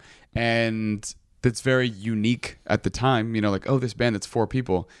artwork, and it's very unique at the time. This band that's 4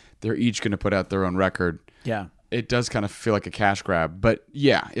 people. They're each going to put out their own record. Yeah. It does kind of feel like a cash grab. But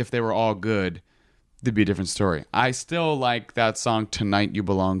yeah, if they were all good, it'd be a different story. I still like that song, Tonight You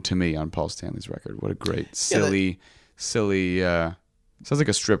Belong to Me, on Paul Stanley's record. What a great, silly, sounds like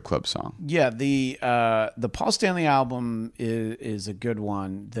a strip club song. Yeah, the Paul Stanley album is a good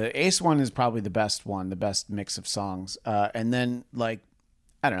one. The Ace one is probably the best one, the best mix of songs. And then, I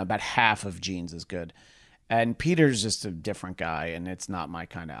don't know, about half of Gene's is good. And Peter's just a different guy, and it's not my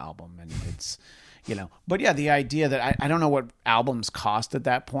kind of album. And it's, but yeah, the idea that I don't know what albums cost at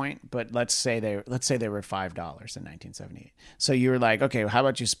that point, but let's say they were $5 in 1978. So you were like, okay, well, how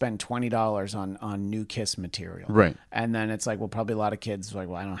about you spend $20 on new Kiss material? Right. And then it's like, well, probably a lot of kids are like,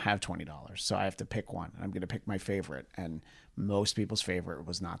 well, I don't have $20, so I have to pick one. And I'm going to pick my favorite. And most people's favorite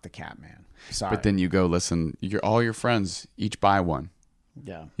was not the Catman. Sorry. But then you go listen, all your friends each buy one.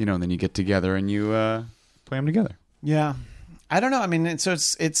 Yeah. And then you get together and you play them together. Yeah. I don't know. I mean, so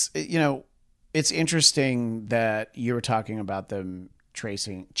it's interesting that you were talking about them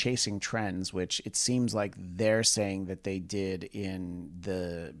chasing trends, which it seems like they're saying that they did in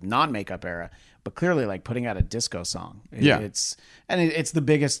the non-makeup era, but clearly like putting out a disco song. It's the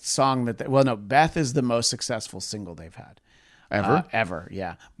biggest song Beth is the most successful single they've had. Ever,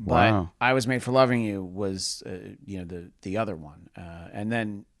 yeah. But I Was Made for Loving You was, the other one. And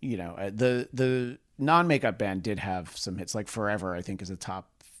then, the non-makeup band did have some hits, like Forever, I think is a top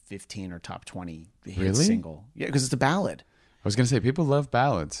 15 or top 20 hit single. Yeah, because it's a ballad. I was going to say, people love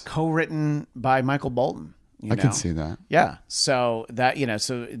ballads. Co-written by Michael Bolton. I can see that. Yeah. So that,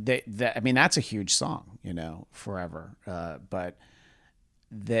 that's a huge song, Forever. But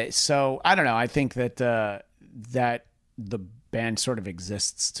So I don't know. I think that that the band sort of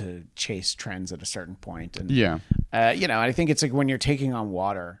exists to chase trends at a certain point, and I think it's like when you're taking on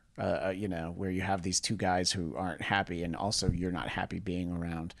Water, where you have these two guys who aren't happy, and also you're not happy being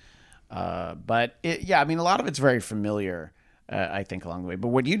around. But a lot of it's very familiar, I think, along the way. But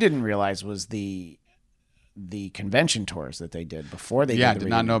what you didn't realize was the convention tours that they did before they did the I did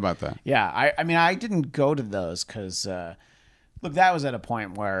not know about that. Yeah, I didn't go to those because look, that was at a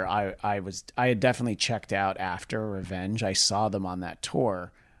point where I had definitely checked out after Revenge. I saw them on that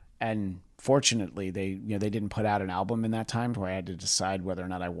tour, and fortunately they didn't put out an album in that time where I had to decide whether or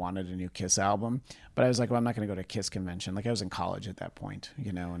not I wanted a new Kiss album. But I was like, well, I'm not going to go to a Kiss convention. Like, I was in college at that point, and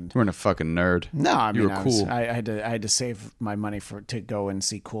you weren't a fucking nerd. No, I mean, you were cool. I had to save my money to go and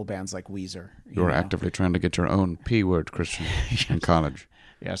see cool bands like Weezer. You were actively trying to get your own P word, Christian, in college.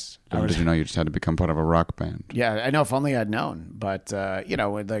 Yes. Did you know you just had to become part of a rock band? Yeah, I know. If only I'd known. But, and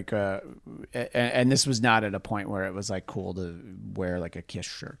this was not at a point where it was like cool to wear like a Kiss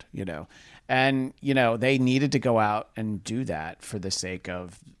shirt, And, they needed to go out and do that for the sake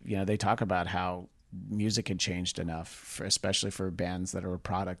of, they talk about how music had changed enough, especially for bands that are a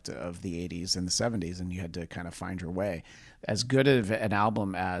product of the 80s and the 70s, and you had to kind of find your way. As good of an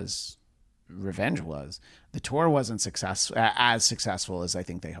album as Revenge was, the tour wasn't as successful as I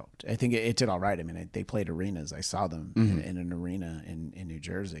think they hoped. I think it did all right. I mean, they played arenas. I saw them in an arena in New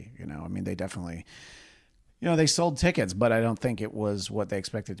Jersey. They definitely, they sold tickets, but I don't think it was what they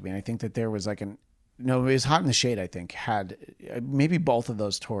expected to be. And I think that there was like it was Hot in the Shade, I think, had maybe both of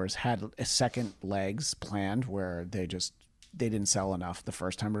those tours had a second legs planned where they didn't sell enough the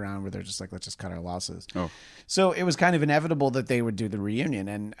first time around, where they're just like, let's just cut our losses. Oh. So it was kind of inevitable that they would do the reunion.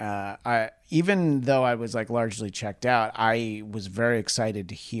 And even though I was like largely checked out, I was very excited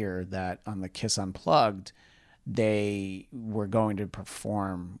to hear that on the Kiss Unplugged, they were going to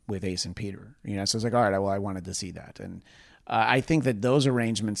perform with Ace and Peter. So I was like, all right, well, I wanted to see that. And I think that those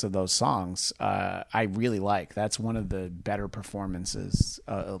arrangements of those songs, I really like. That's one of the better performances,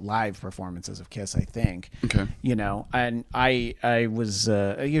 live performances of Kiss, I think. Okay. And I was,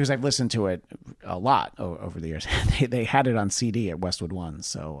 because I've listened to it a lot over the years. They had it on CD at Westwood One.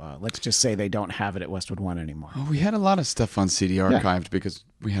 So let's just say they don't have it at Westwood One anymore. Oh, we had a lot of stuff on CD archived because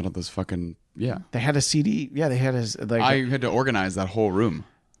we had all those fucking, They had a CD. Yeah, they had I had to organize that whole room.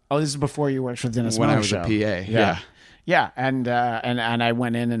 Oh, this is before you worked for Dennis When Miller I was show. a PA. Yeah. Yeah, and I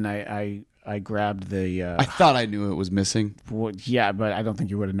went in and I grabbed the. I thought I knew it was missing. Well, yeah, but I don't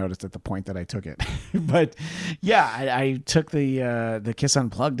think you would have noticed at the point that I took it. But yeah, I took the Kiss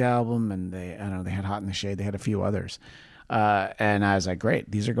Unplugged album, and they had Hot in the Shade. They had a few others, and I was like,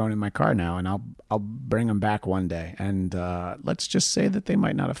 great, these are going in my car now, and I'll bring them back one day. And let's just say that they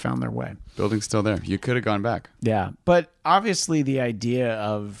might not have found their way. Building's still there. You could have gone back. Yeah, but obviously the idea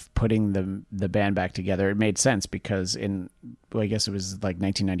of putting the band back together, it made sense because I guess it was like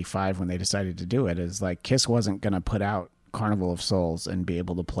 1995 when they decided to do it. Is like Kiss wasn't going to put out Carnival of Souls and be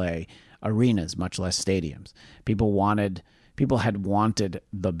able to play arenas, much less stadiums. People had wanted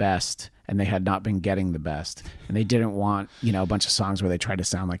the best, and they had not been getting the best, and they didn't want a bunch of songs where they tried to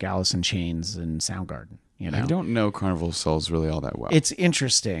sound like Alice in Chains and Soundgarden. I don't know Carnival of Souls really all that well. It's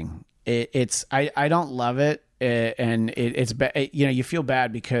interesting. I don't love it, and it's you feel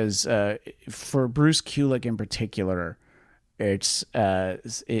bad because for Bruce Kulick in particular, it's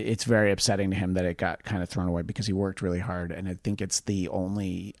very upsetting to him that it got kind of thrown away because he worked really hard, and I think it's the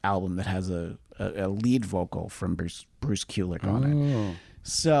only album that has a lead vocal from Bruce Kulick on it.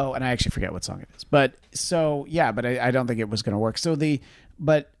 So, and I actually forget what song it is, but I don't think it was going to work.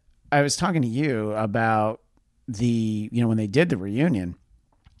 But I was talking to you about when they did the reunion.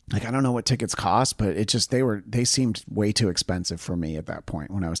 Like, I don't know what tickets cost, but it just, they seemed way too expensive for me at that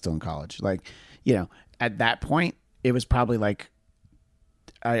point when I was still in college. Like, at that point, it was probably like,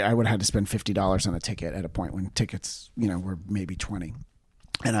 I would have had to spend $50 on a ticket at a point when tickets, were maybe 20.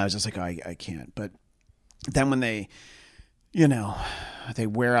 And I was just like, oh, I can't. But then when they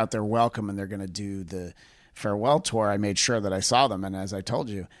wear out their welcome and they're going to do the farewell tour, I made sure that I saw them. And as I told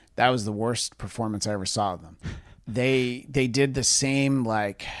you, that was the worst performance I ever saw of them. They did the same,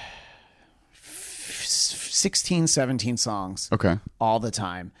 like 16, 17 songs all the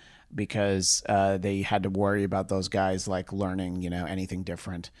time because they had to worry about those guys like learning, anything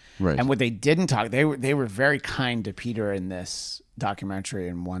different. Right. And what they didn't talk, they were very kind to Peter in this documentary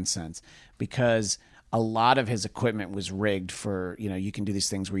in one sense, because a lot of his equipment was rigged for, you can do these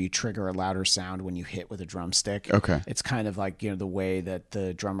things where you trigger a louder sound when you hit with a drumstick. Okay. It's kind of like, the way that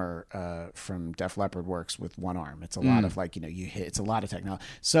the drummer from Def Leppard works with one arm. It's a lot of like, you hit, it's a lot of technology.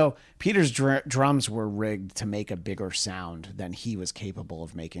 So Peter's drums were rigged to make a bigger sound than he was capable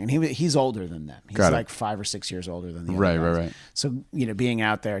of making. And he's older than them. He's like 5 or 6 years older than the other guys. Right. So, being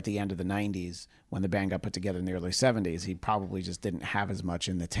out there at the end of the 90s, when the band got put together in the early 70s, he probably just didn't have as much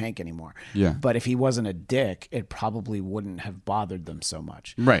in the tank anymore. Yeah. But if he wasn't a dick, it probably wouldn't have bothered them so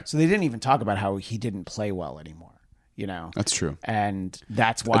much. Right. So they didn't even talk about how he didn't play well anymore, That's true. And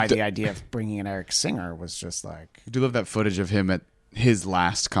that's why the idea of bringing in Eric Singer was just like... I do love that footage of him at his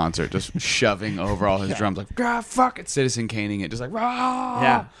last concert, just shoving over all his drums, like, ah, fuck it, Citizen Caning it, just like, rah!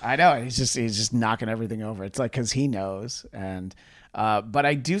 Yeah, I know. He's just knocking everything over. It's like, because he knows. And... but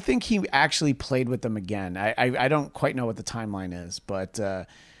I do think he actually played with them again. I don't quite know what the timeline is, but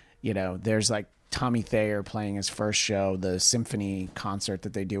there's like Tommy Thayer playing his first show, the symphony concert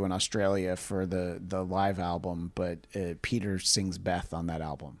that they do in Australia for the live album, but Peter sings Beth on that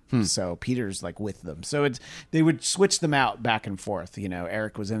album. So Peter's like with them. So they would switch them out back and forth.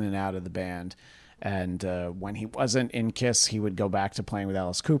 Eric was in and out of the band. And when he wasn't in KISS, he would go back to playing with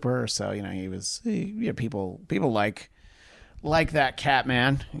Alice Cooper. So, people like that cat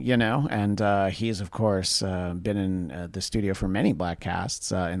man, and he's of course been in the studio for many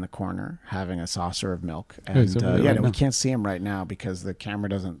Bladtcasts in the corner having a saucer of milk, and we can't see him right now because the camera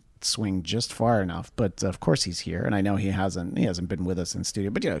doesn't swing just far enough, but of course he's here, and I know he hasn't been with us in studio,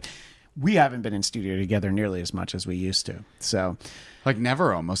 but we haven't been in studio together nearly as much as we used to, so like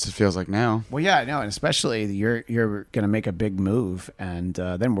never, almost, it feels like now. Well, yeah, I know, and especially you're going to make a big move, and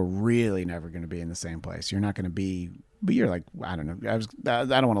then we're really never going to be in the same place. You're not going to be, but you're like, I don't know. I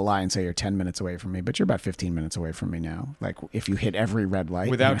don't want to lie and say you're 10 minutes away from me, but you're about 15 minutes away from me now. Like if you hit every red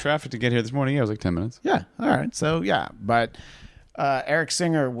light. Without traffic to get here this morning, it was like 10 minutes. Yeah, all right. So, yeah, but Eric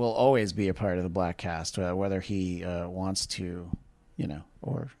Singer will always be a part of the Bladtcast, whether he wants to,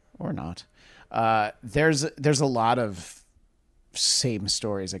 or not. There's a lot of same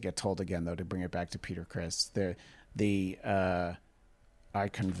stories that get told again, though, to bring it back to Peter Criss. I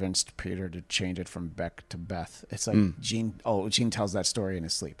convinced Peter to change it from Beck to Beth. It's like Gene tells that story in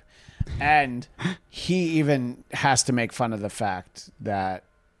his sleep. And he even has to make fun of the fact that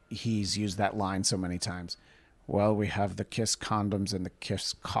he's used that line so many times. Well, we have the KISS condoms and the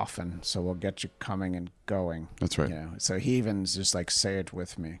KISS coffin, so we'll get you coming and going. That's right. So he even's just like, say it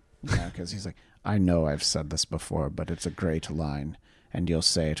with me. Because he's like, I know I've said this before, but it's a great line, and you'll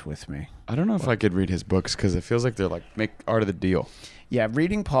say it with me. I don't know if I could read his books because it feels like they're like make art of the deal. Yeah,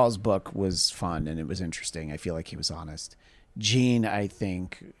 reading Paul's book was fun, and it was interesting. I feel like he was honest. Gene, I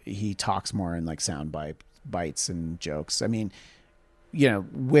think he talks more in like sound bites and jokes. I mean,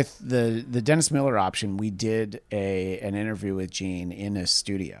 with the Dennis Miller option, we did an interview with Gene in a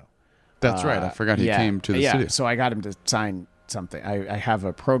studio. That's right. I forgot he came to the studio. So I got him to sign something. I have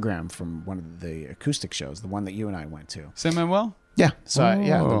a program from one of the acoustic shows, the one that you and I went to. Sam Manuel? Yeah.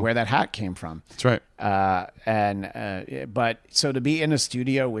 So where that hat came from. That's right. But so to be in a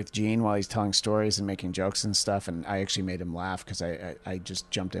studio with Gene while he's telling stories and making jokes and stuff, and I actually made him laugh because I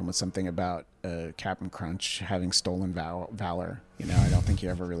just jumped in with something about Captain Crunch having stolen valor. I don't think he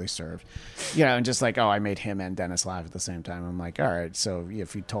ever really served. And just like, I made him and Dennis laugh at the same time. I'm like, all right, so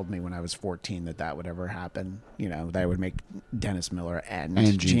if you told me when I was 14 that would ever happen, that would make Dennis Miller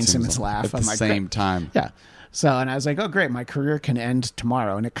and Gene Simmons laugh at the same time. Yeah. So, and I was like, oh, great, my career can end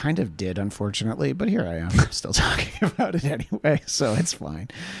tomorrow. And it kind of did, unfortunately. But here I am still talking about it anyway. So it's fine.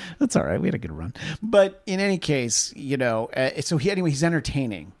 That's all right. We had a good run. But in any case, so he's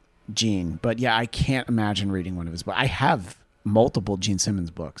entertaining, Gene. But yeah, I can't imagine reading one of his books. I have multiple Gene Simmons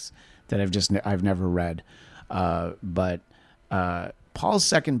books that I've never read. But Paul's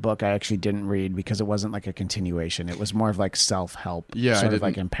second book I actually didn't read because it wasn't like a continuation. It was more of like self-help, sort of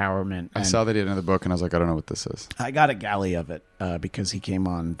like empowerment. I saw that he had another book, and I was like, I don't know what this is. I got a galley of it because he came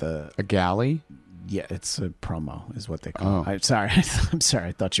on A galley? Yeah, it's a promo is what they call it. I'm sorry.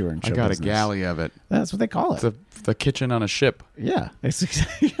 I thought you were in show business. I got a galley of it. That's what they call it. It's the kitchen on a ship. Yeah, yes,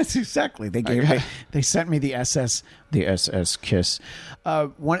 exactly. They sent me the SS KISS.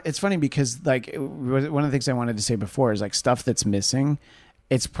 It's funny because like one of the things I wanted to say before is like stuff that's missing.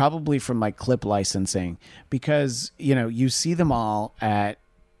 It's probably from like clip licensing because you see them all at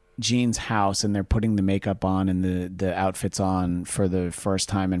Gene's house and they're putting the makeup on and the outfits on for the first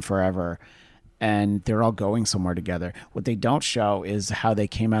time in forever. And they're all going somewhere together. What they don't show is how they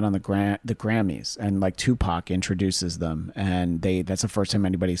came out on the Grammys, and like Tupac introduces them, and that's the first time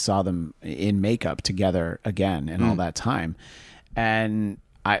anybody saw them in makeup together again in all that time. And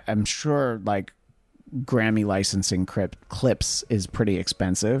I'm sure like Grammy licensing clips is pretty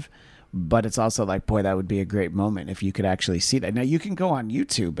expensive. But it's also like, boy, that would be a great moment if you could actually see that. Now, you can go on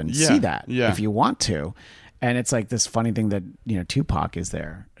YouTube and see that if you want to. And it's like this funny thing that, Tupac is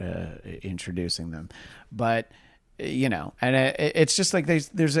there introducing them. But, and it's just like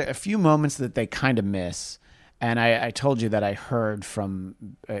there's a few moments that they kind of miss. And I told you that I heard from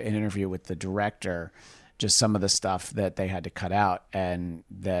an interview with the director just some of the stuff that they had to cut out, and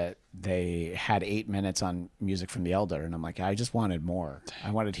that they had 8 minutes on music from the Elder. And I'm like, I just wanted more. I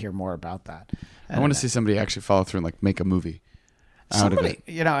wanted to hear more about that. I want to see somebody actually follow through and like make a movie out of it.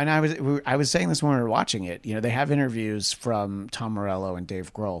 And I was saying this when we were watching it, they have interviews from Tom Morello and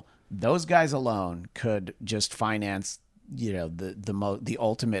Dave Grohl. Those guys alone could just finance, the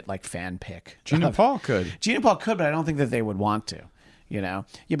ultimate like fan pick. Gina Paul could, but I don't think that they would want to.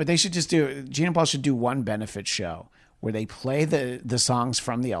 But they should just Gina Paul should do one benefit show where they play the songs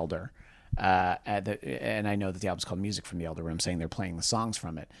from the Elder, and I know that the album's called Music from the Elder, where I'm saying they're playing the songs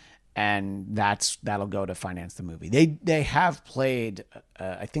from it, and that'll go to finance the movie. They have played,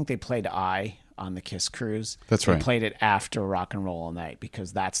 I think they played I on the Kiss cruise. That's right. They played it after Rock and Roll All Night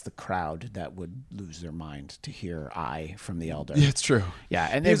because that's the crowd that would lose their mind to hear I from the Elder. Yeah, it's true. Yeah,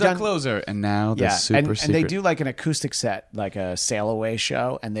 and here's our closer, and now the super secret. And they do like an acoustic set, like a Sail Away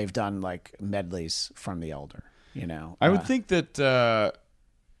show, and they've done like medleys from the Elder. I would think that A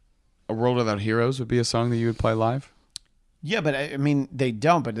World Without Heroes would be a song that you would play live. Yeah, but I mean they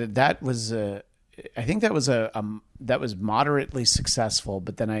don't. But that was I think that was that was moderately successful,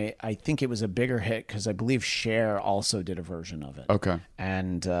 but then I think it was a bigger hit because I believe Cher also did a version of it. Okay.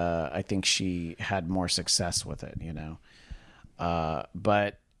 And I think she had more success with it,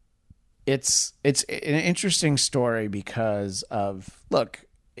 but it's an interesting story because of, look,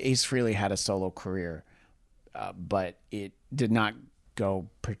 Ace Frehley had a solo career, but it did not go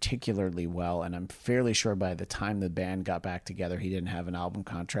particularly well, and I'm fairly sure by the time the band got back together he didn't have an album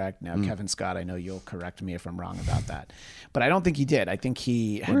contract. Now Kevin Scott, I know you'll correct me if I'm wrong about that, but I don't think he did. I think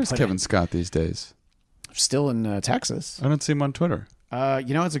he had Where's Kevin Scott these days? Still in Texas. I don't see him on Twitter.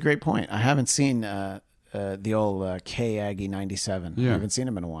 It's a great point. I haven't seen the old K Aggie 97. I haven't seen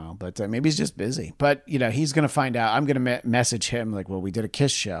him in a while, but maybe he's just busy. But he's going to find out. I'm going to message him like, well, we did a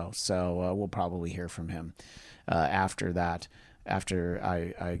Kiss show, so we'll probably hear from him after that. After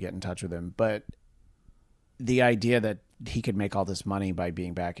I get in touch with him. But the idea that he could make all this money by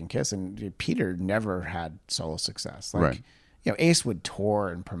being back in Kiss, and Peter never had solo success. Like, right. Ace would tour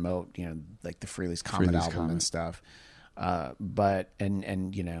and promote, like the Frehley's Comet album and stuff. But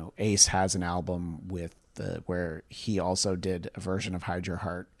Ace has an album with where he also did a version of Hide Your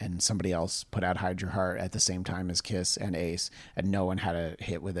Heart, and somebody else put out Hide Your Heart at the same time as Kiss and Ace, and no one had a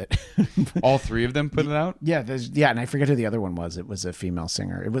hit with it. All three of them put it out? Yeah, and I forget who the other one was. It was a female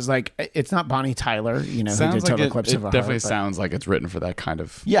singer. It was like, it's not Bonnie Tyler, who did Total Eclipse of a Heart. It definitely sounds like it's written for that kind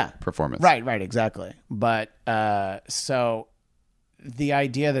of performance. Right, exactly. But so the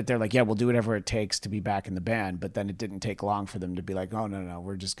idea that they're like, yeah, we'll do whatever it takes to be back in the band, but then it didn't take long for them to be like, oh, no,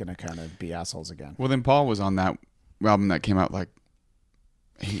 we're just going to kind of be assholes again. Well, then Paul was on that album that came out like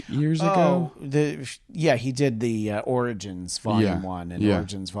 8 years ago. He did the Origins Volume 1, and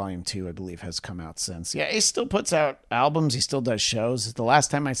Origins Volume 2, I believe, has come out since. Yeah, Ace still puts out albums. He still does shows. The last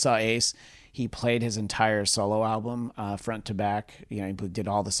time I saw Ace, he played his entire solo album front to back. He did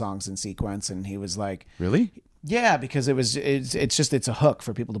all the songs in sequence, and he was like... Really? Yeah, because it's a hook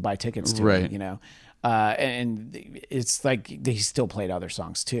for people to buy tickets to, right. And it's like he still played other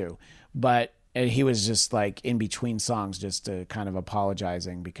songs too, but he was just like in between songs, just kind of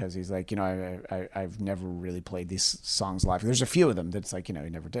apologizing because he's like, I've never really played these songs live. There's a few of them that's like, he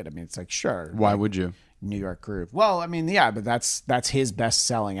never did. I mean, it's like, sure. Why would you? New York Groove. Well, I mean, yeah, but that's his best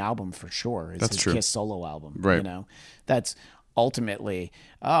selling album for sure. It's that's his true. Kiss solo album, right? That's ultimately,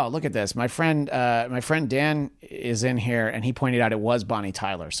 oh, look at this. My friend Dan is in here, and he pointed out it was Bonnie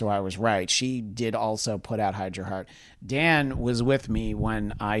Tyler, so I was right. She did also put out Hide Your Heart. Dan was with me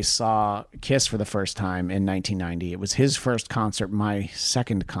when I saw Kiss for the first time in 1990. It was his first concert, my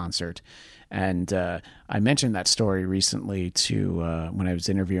second concert. And I mentioned that story recently to when I was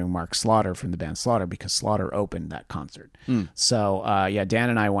interviewing Mark Slaughter from the band Slaughter, because Slaughter opened that concert. So Dan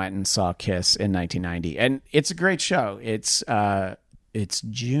and I went and saw Kiss in 1990, and it's a great show. It's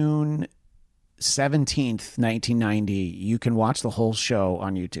June 17th, 1990. You can watch the whole show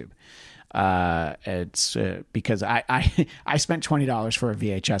on YouTube. It's because I spent $20 for a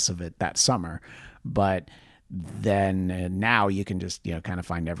VHS of it that summer, but then now you can just kind of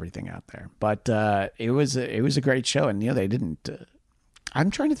find everything out there. But it was a great show, and they didn't. I'm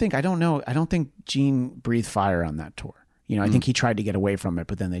trying to think. I don't know. I don't think Gene breathed fire on that tour. You know, I think he tried to get away from it,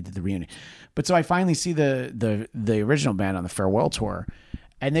 but then they did the reunion. But so I finally see the original band on the farewell tour,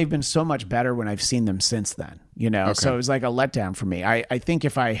 and they've been so much better when I've seen them since then, you know? Okay. So it was like a letdown for me. I think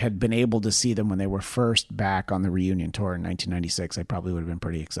if I had been able to see them when they were first back on the reunion tour in 1996, I probably would have been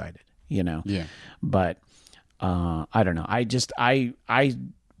pretty excited, you know? Yeah. But I don't know. I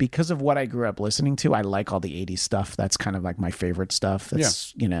because of what I grew up listening to, I like all the 80s stuff. That's kind of like my favorite stuff.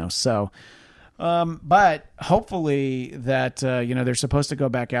 That's, you know, so... but hopefully that, you know, they're supposed to go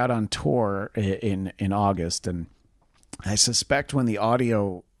back out on tour in August, and I suspect when the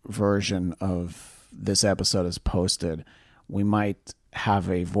audio version of this episode is posted, we might have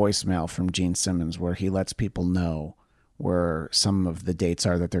a voicemail from Gene Simmons where he lets people know where some of the dates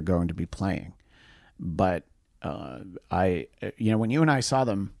are that they're going to be playing. But you know, when you and I saw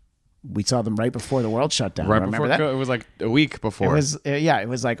them, we saw them right before the world shut down. Right Remember before that? It was like a week before. It was it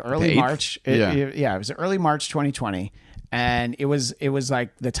was like early March. It was early March 2020, and it was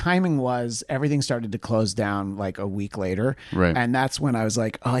like the timing was everything started to close down like a week later, right? And that's when I was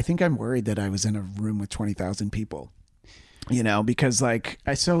like, oh, I think I'm worried that I was in a room with 20,000 people. You know, because like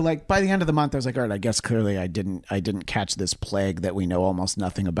by the end of the month, I was like, all right, I guess clearly I didn't catch this plague that we know almost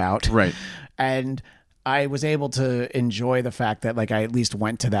nothing about, right? And I was able to enjoy the fact that like I at least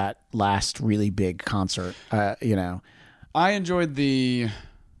went to that last really big concert. You know, I enjoyed the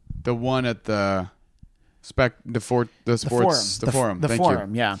one at the forum. Thank you.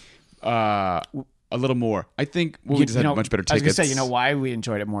 Yeah. A little more. I think we just had much better tickets. I was gonna say, you know why we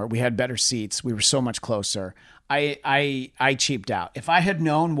enjoyed it more? We had better seats. We were so much closer. I cheaped out. If I had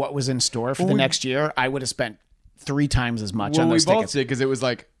known what was in store for the next year, I would have spent 3 times as much on those tickets. We both did, because it was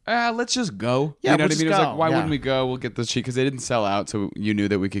like, let's just go. Yeah, you know what I mean? It was like, why wouldn't we go? We'll get this cheap, because they didn't sell out, so you knew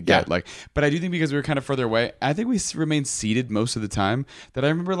that we could get like. But I do think because we were kind of further away, I think we remained seated most of the time. That I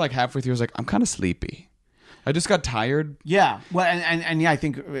remember like halfway through, I was like, I'm kind of sleepy. I just got tired. Yeah. Well, and yeah, I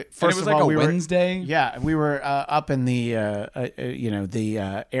think first of all, like a Wednesday. We were up in the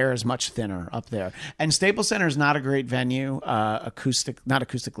the air is much thinner up there, and Staples Center is not a great venue, not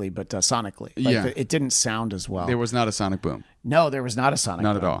acoustically, but sonically. Like it didn't sound as well. There was not a sonic boom. No, there was not a sonic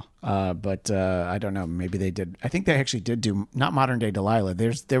boom. Not at all. But I don't know. Maybe they did. I think they actually did do not Modern Day Delilah.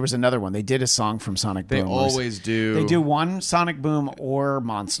 There was another one. They did a song from Sonic Boom. They always do. They do one Sonic Boom or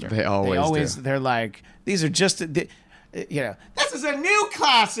Monster. They always do. They're like, these are just, you know, this is a new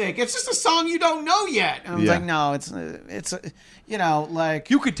classic. It's just a song you don't know yet. And I was like, no, it's you know,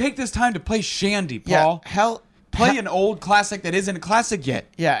 like. You could take this time to play Shandy, Paul. Yeah, Play an old classic that isn't a classic yet.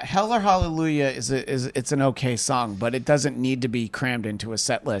 Yeah, Hell or Hallelujah it's an okay song, but it doesn't need to be crammed into a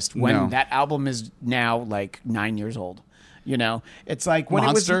set list when that album is now like 9 years old. You know, it's like when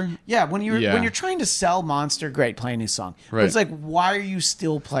Monster. When you're trying to sell Monster, great, play a new song. Right. But it's like, why are you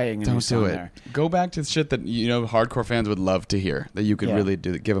still playing a new song there? Go back to the shit that you know hardcore fans would love to hear. That you could really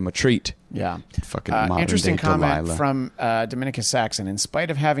give them a treat. Yeah. Fucking modern interesting day comment Delilah. from Dominica Saxon. In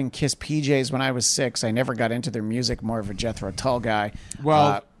spite of having Kiss PJs when I was 6, I never got into their music. More of a Jethro Tull guy.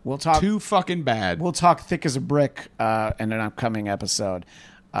 Well, we'll talk too fucking bad. We'll talk Thick as a Brick in an upcoming episode.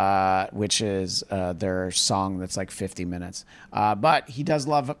 Which is their song that's like 50 minutes. But he does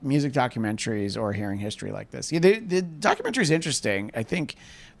love music documentaries or hearing history like this. Yeah, the documentary is interesting, I think,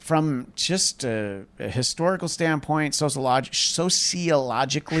 from just a historical standpoint,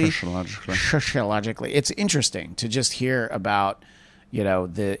 sociologically. It's interesting to just hear about, you know,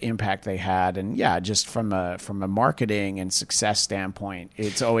 the impact they had, and just from a marketing and success standpoint,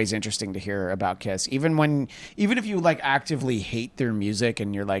 it's always interesting to hear about Kiss. Even if you like actively hate their music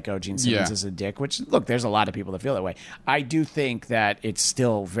and you're like, oh, Gene Simmons is a dick, which look, there's a lot of people that feel that way. I do think that it's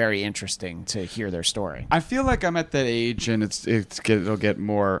still very interesting to hear their story. I feel like I'm at that age, and it'll get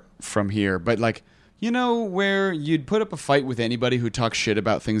more from here, but like. You know, where you'd put up a fight with anybody who talks shit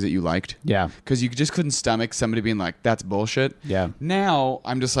about things that you liked? Yeah. Because you just couldn't stomach somebody being like, that's bullshit. Yeah. Now,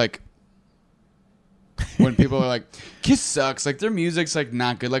 I'm just like, when people are like, Kiss sucks, like their music's like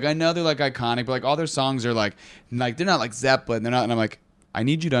not good. Like I know they're like iconic, but like all their songs are like they're not like Zeppelin. They're not, and I'm like, I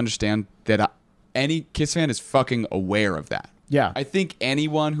need you to understand that any Kiss fan is fucking aware of that. Yeah. I think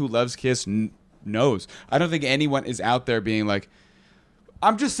anyone who loves Kiss knows. I don't think anyone is out there being like,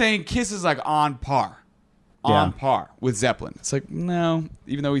 I'm just saying Kiss is like on par with Zeppelin. It's like, no,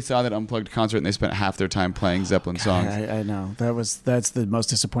 even though we saw that Unplugged concert and they spent half their time playing Zeppelin songs. I know. That's the most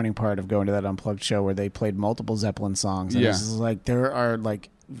disappointing part of going to that Unplugged show where they played multiple Zeppelin songs. And it's like there are like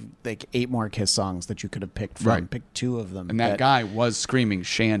 8 more Kiss songs that you could have picked from. Right. Pick 2 of them. And that guy was screaming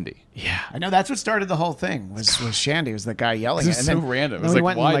Shandy. Yeah, I know. That's what started the whole thing. Was Shandy? Was the guy yelling? It was so random. It was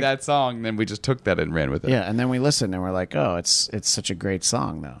like, why that song? And then we just took that and ran with it. Yeah, and then we listened and we're like, oh, it's such a great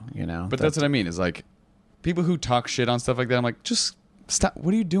song, though. You know. But that's what I mean. Is like, people who talk shit on stuff like that, I'm like, just stop.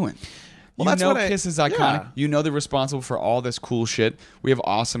 What are you doing? Well, you that's know what Kiss is iconic. Yeah. You know they're responsible for all this cool shit. We have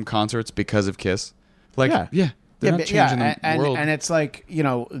awesome concerts because of Kiss. Like, they're not changing the world. And it's like,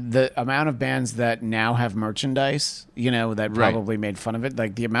 the amount of bands that now have merchandise, that probably made fun of it.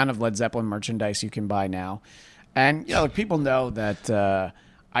 Like the amount of Led Zeppelin merchandise you can buy now. And, people know that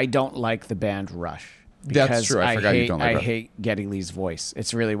I don't like the band Rush. That's true. I forgot you don't like Rush. I hate Geddy Lee's voice.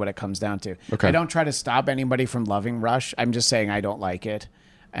 It's really what it comes down to. Okay. I don't try to stop anybody from loving Rush. I'm just saying I don't like it.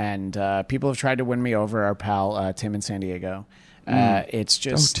 And people have tried to win me over. Our pal Tim in San Diego. It's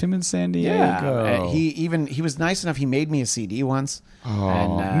just Tim in San Diego. Yeah, he was nice enough. He made me a CD once.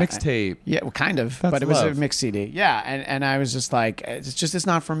 Mixtape. Yeah, well, kind of, That's but it was love. a mixed CD. Yeah, and I was just like, it's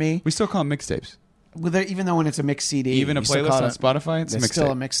not for me. We still call them mixtapes. Well, even though when it's a mixed CD, Even a playlist on Spotify, it's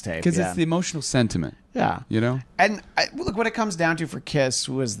still a mixtape because it's the emotional sentiment. Yeah, And look, what it comes down to for Kiss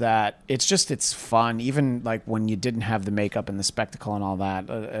was that it's fun. Even like when you didn't have the makeup and the spectacle and all that,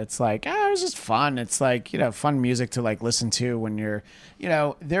 it's like it was just fun. It's like fun music to like listen to when you're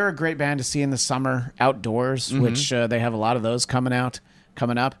they're a great band to see in the summer outdoors, which they have a lot of those coming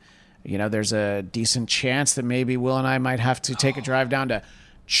up. There's a decent chance that maybe Will and I might have to take a drive down to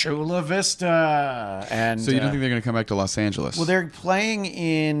Chula Vista. And so you don't think they're going to come back to Los Angeles? Well, they're playing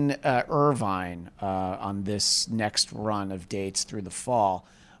in Irvine on this next run of dates through the fall,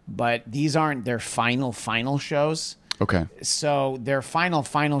 but these aren't their final shows. Okay. So their final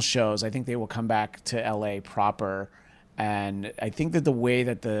shows, I think they will come back to LA proper. And I think that the way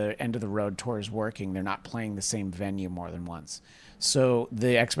that the end of the road tour is working, they're not playing the same venue more than once. So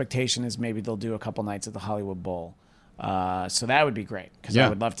the expectation is maybe they'll do a couple nights at the Hollywood Bowl. So that would be great because I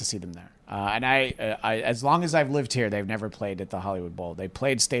would love to see them there. And I, as long as I've lived here, they've never played at the Hollywood Bowl. They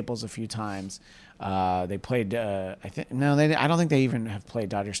played Staples a few times. They played, I don't think they even have played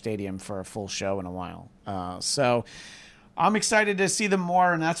Dodger Stadium for a full show in a while. So I'm excited to see them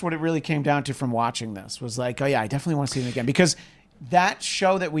more. And that's what it really came down to from watching this was like, oh yeah, I definitely want to see them again because that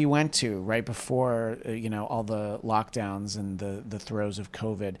show that we went to right before, all the lockdowns and the throes of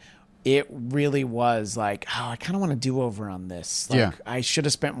COVID, it really was like, oh, I kind of want to do over on this. Like, I should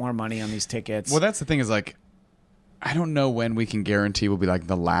have spent more money on these tickets. Well, that's the thing is like, I don't know when we can guarantee will be like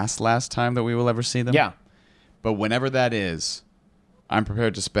the last time that we will ever see them. Yeah. But whenever that is, I'm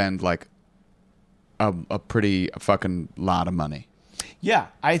prepared to spend like a pretty fucking lot of money. Yeah,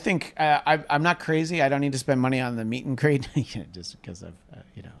 I think I'm not crazy. I don't need to spend money on the meet and greet just because I've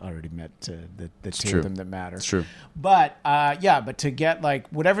already met the two of them that matter. It's true. But but to get like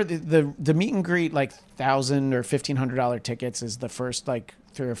whatever the meet and greet like $1,000 or $1,500 tickets is the first like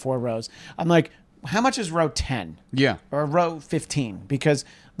 3 or 4 rows. I'm like, how much is row 10? Yeah, or row 15? Because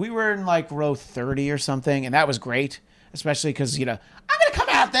we were in like row 30 or something, and that was great, especially because I'm gonna come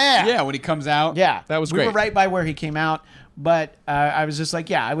out there. Yeah, when he comes out. Yeah, that was great. We were right by where he came out. But I was just like,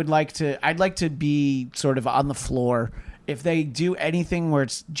 yeah, I'd like to be sort of on the floor. If they do anything where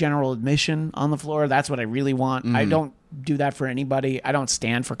it's general admission on the floor, that's what I really want. I don't do that for anybody. I don't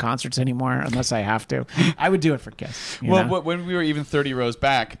stand for concerts anymore unless I have to. I would do it for Kiss. Well, when we were even 30 rows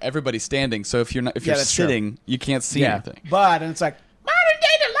back, everybody's standing. So if you're sitting, you can't see anything. But it's like modern day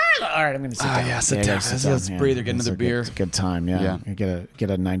Delilah. All right, I'm going to sit down. Yeah, sit down. Let's breathe or get another beer. It's a good time. Yeah. You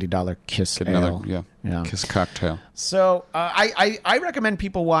get a $90 Kiss get ale. Another Kiss cocktail. So I recommend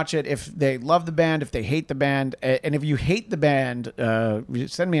people watch it if they love the band, if they hate the band, and if you hate the band,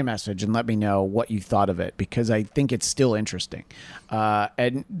 send me a message and let me know what you thought of it because I think it's still interesting.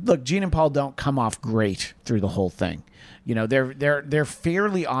 And look, Gene and Paul don't come off great through the whole thing. They're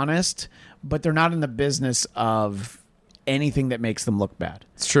fairly honest, but they're not in the business of anything that makes them look bad.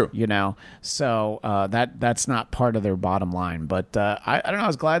 It's true. So that's not part of their bottom line. But I don't know. I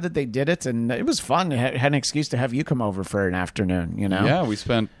was glad that they did it, and it was fun. Had an excuse to have you come over for an afternoon. Yeah, we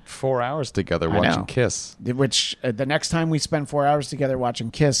spent 4 hours together watching Kiss. Which the next time we spend 4 hours together watching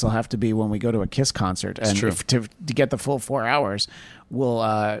Kiss, will have to be when we go to a Kiss concert. And true. To get the full 4 hours, we'll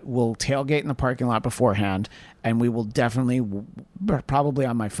tailgate in the parking lot beforehand, and we will definitely, probably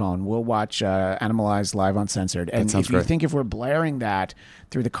on my phone, we'll watch Animalized live uncensored. And if you think if we're blaring that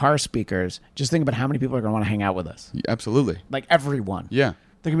through the car speakers, just think about how many people are going to want to hang out with us. Yeah, absolutely. Like everyone. Yeah.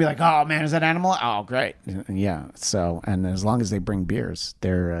 They're going to be like, oh, man, is that Animal? Oh, great. Yeah. So, and as long as they bring beers,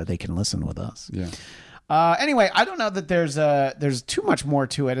 they can listen with us. Yeah. Anyway, I don't know that there's too much more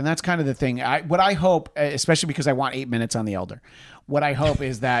to it, and that's kind of the thing. What I hope, especially because I want 8 minutes on the Elder, what I hope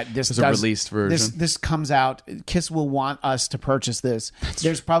is that this a released version. This comes out. Kiss will want us to purchase this.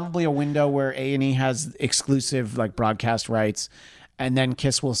 There's probably a window where A&E has exclusive like broadcast rights, and then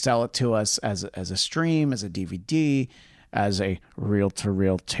Kiss will sell it to us as a stream, as a DVD. as a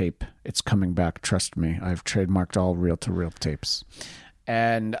reel-to-reel tape. It's coming back. Trust me. I've trademarked all reel-to-reel tapes.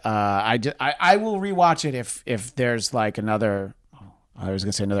 And I will rewatch it if there's like another, I was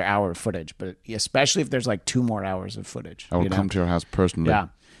going to say another hour of footage, but especially if there's like 2 more hours of footage. I will come to your house personally. Yeah.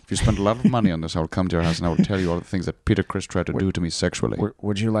 If you spend a lot of money on this, I will come to your house and I will tell you all the things that Peter Criss tried to do to me sexually.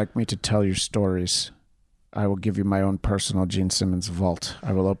 Would you like me to tell your stories? I will give you my own personal Gene Simmons vault.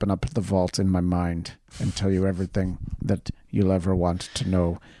 I will open up the vault in my mind and tell you everything that you'll ever want to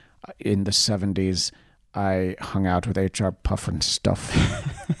know. In the 70s, I hung out with H.R. Puffin stuff.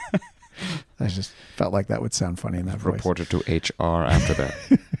 I just felt like that would sound funny in that voice. Reported to HR after that.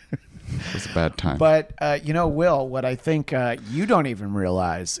 It was a bad time. But, Will, what I think you don't even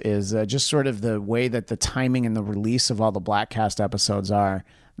realize is just sort of the way that the timing and the release of all the Bladtcast episodes are.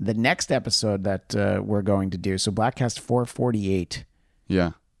 The next episode that we're going to do, so Bladtcast 448,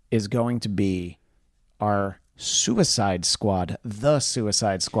 is going to be our Suicide Squad, the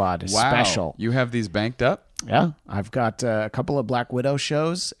Suicide Squad special. You have these banked up? Yeah, I've got a couple of Black Widow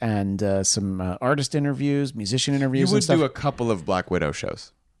shows and some artist interviews, musician interviews. You would do a couple of Black Widow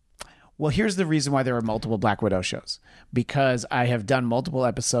shows. Well, here's the reason why there are multiple Black Widow shows. Because I have done multiple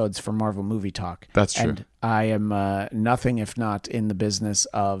episodes for Marvel Movie Talk. That's true. And I am nothing if not in the business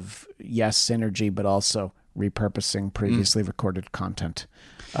of, yes, synergy, but also repurposing previously recorded content.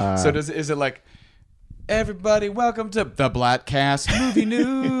 So is it like, everybody, welcome to the Bladtcast Movie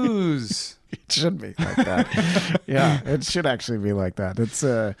News? It should be like that. Yeah, it should actually be like that. It's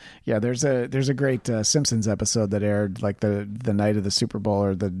there's a great Simpsons episode that aired like the night of the Super Bowl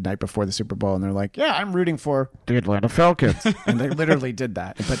or the night before the Super Bowl, and they're like, yeah, I'm rooting for the Atlanta Falcons. And they literally did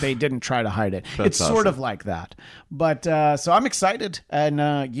that, but they didn't try to hide it. It's awesome. Sort of like that. But so I'm excited,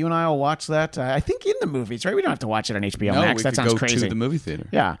 and you and I will watch that. I think in the movies, right? We don't have to watch it on HBO Max. That sounds crazy. To the movie theater.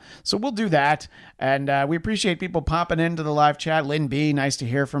 Yeah, so we'll do that, and we appreciate people popping into the live chat. Lynn B, nice to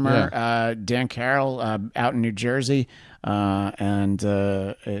hear from her. Yeah. Dan Carroll out in New Jersey, and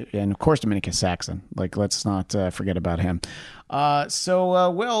of course Dominicus Saxon. Like, let's not forget about him. So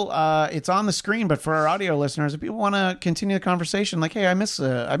Will, it's on the screen, but for our audio listeners, if people want to continue the conversation, like, hey, I miss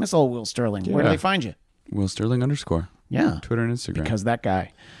old Will Sterling. Yeah. Where do they find you? Will Sterling _ Yeah, Twitter and Instagram. Because that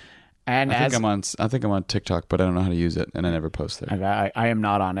guy. And I think I'm on TikTok, but I don't know how to use it, and I never post there. I am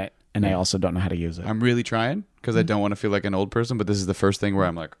not on it, and I also don't know how to use it. I'm really trying because I don't want to feel like an old person, but this is the first thing where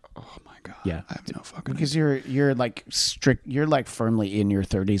I'm like, oh my God, yeah, I have no fucking because you're like strict, you're like firmly in your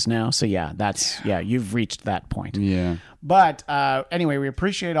 30s now, so you've reached that point. Yeah. But anyway, we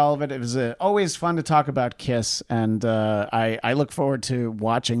appreciate all of it. It was always fun to talk about Kiss, and I look forward to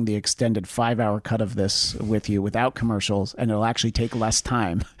watching the extended 5-hour cut of this with you without commercials, and it'll actually take less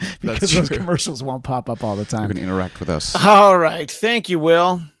time because those commercials won't pop up all the time. You can interact with us. All right. Thank you,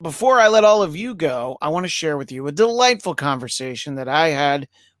 Will. Before I let all of you go, I want to share with you a delightful conversation that I had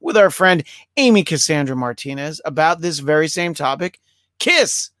with our friend Amy Cassandra Martinez about this very same topic,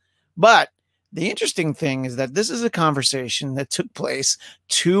 Kiss. But the interesting thing is that this is a conversation that took place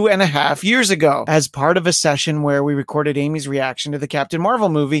 2.5 years ago as part of a session where we recorded Amy's reaction to the Captain Marvel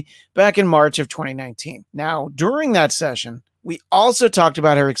movie back in March of 2019. Now, during that session, we also talked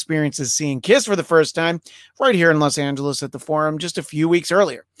about her experiences seeing Kiss for the first time right here in Los Angeles at the Forum just a few weeks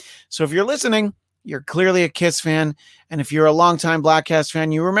earlier. So if you're listening, you're clearly a Kiss fan. And if you're a longtime Bladtcast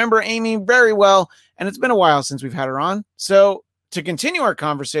fan, you remember Amy very well. And it's been a while since we've had her on. So to continue our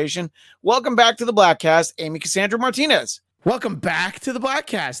conversation, welcome back to the Bladtcast, Amy Cassandra Martinez. Welcome back to the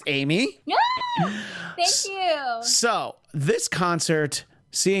Bladtcast, Amy. Yeah, thank you. So this concert,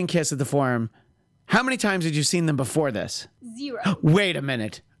 seeing Kiss at the Forum, how many times had you seen them before this? 0. Wait a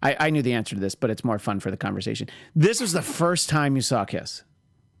minute. I knew the answer to this, but it's more fun for the conversation. This was the first time you saw Kiss.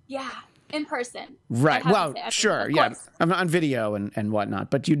 Yeah, in person. Right. Well, sure. Yeah. I'm on video and whatnot,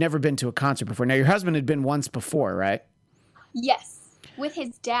 but you'd never been to a concert before. Now, your husband had been once before, right? Yes. With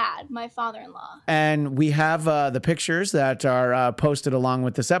his dad, my father-in-law. And we have the pictures that are posted along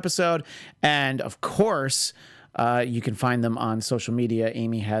with this episode. And of course, you can find them on social media.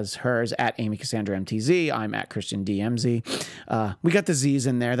 Amy has hers at Amy Cassandra MTZ. I'm at Christian DMZ. We got the Z's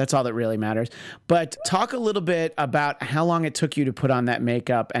in there. That's all that really matters. But talk a little bit about how long it took you to put on that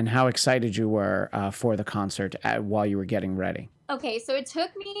makeup and how excited you were for the concert while you were getting ready. Okay, so it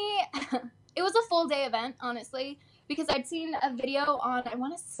took me, it was a full day event, honestly, because I'd seen a video on, I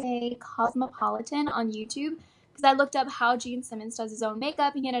want to say, Cosmopolitan on YouTube, because I looked up how Gene Simmons does his own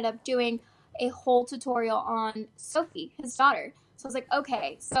makeup, and he ended up doing a whole tutorial on Sophie, his daughter. So I was like,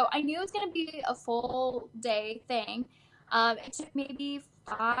 okay. So I knew it was going to be a full day thing. It took maybe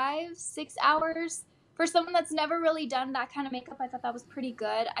 5-6 hours. For someone that's never really done that kind of makeup, I thought that was pretty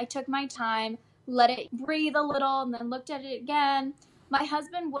good. I took my time, let it breathe a little, and then looked at it again. My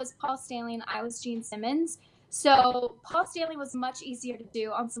husband was Paul Stanley and I was Gene Simmons. So Paul Stanley was much easier to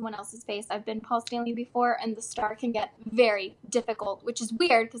do on someone else's face. I've been Paul Stanley before, and the star can get very difficult, which is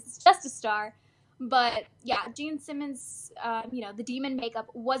weird because it's just a star. But yeah, Gene Simmons, the demon makeup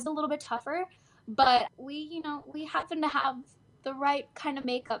was a little bit tougher, but we happened to have the right kind of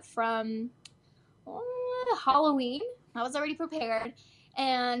makeup from Halloween. I was already prepared,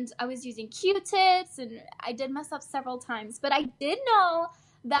 and I was using Q-tips, and I did mess up several times, but I did know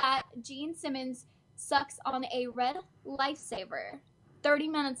that Gene Simmons sucks on a red lifesaver 30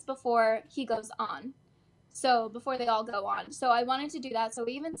 minutes before he goes on. So before they all go on. So I wanted to do that. So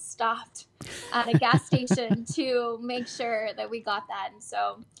we even stopped at a gas station to make sure that we got that. And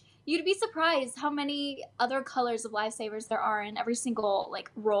so you'd be surprised how many other colors of lifesavers there are in every single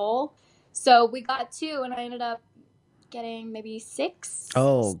roll. So we got 2, and I ended up getting maybe 6.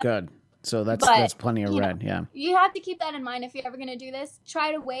 Oh, good. So that's plenty of red, yeah. You have to keep that in mind if you're ever going to do this.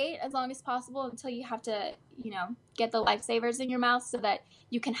 Try to wait as long as possible until you have to, get the lifesavers in your mouth so that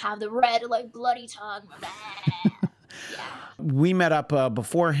you can have the red, bloody tongue. Yeah. We met up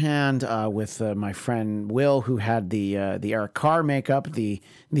beforehand with my friend Will, who had the Eric Carr makeup, the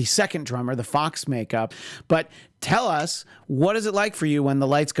second drummer, the Fox makeup. But tell us, what is it like for you when the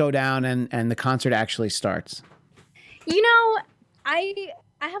lights go down and the concert actually starts?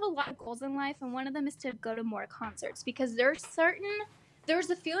 I have a lot of goals in life, and one of them is to go to more concerts, because there's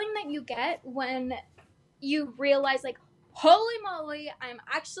a feeling that you get when you realize, holy moly, I'm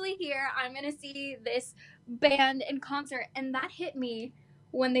actually here. I'm going to see this band in concert. And that hit me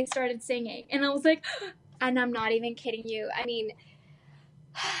when they started singing. And I was like, and I'm not even kidding you. I mean,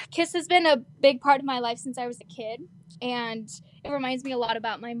 KISS has been a big part of my life since I was a kid. And it reminds me a lot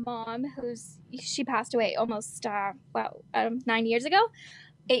about my mom, she passed away almost,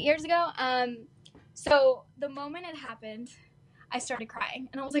 8 years ago. So the moment it happened, I started crying,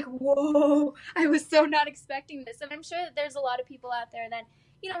 and I was like, whoa, I was so not expecting this. And I'm sure that there's a lot of people out there that,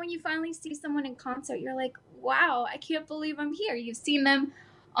 when you finally see someone in concert, you're like, wow, I can't believe I'm here. You've seen them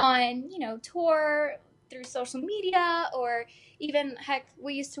on, tour, through social media, or even, heck,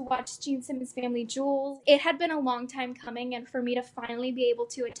 we used to watch Gene Simmons' Family Jewels. It had been a long time coming, and for me to finally be able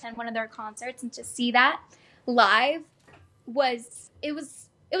to attend one of their concerts and to see that live was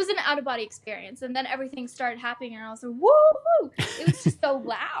an out-of-body experience. And then everything started happening, and I was like, woo! It was just so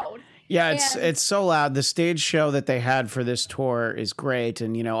loud. Yeah, it's so loud. The stage show that they had for this tour is great.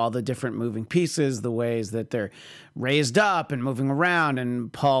 And, all the different moving pieces, the ways that they're raised up and moving around,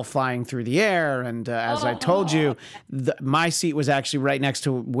 and Paul flying through the air. And as I told you, my seat was actually right next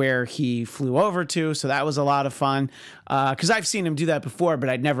to where he flew over to. So that was a lot of fun, because I've seen him do that before, but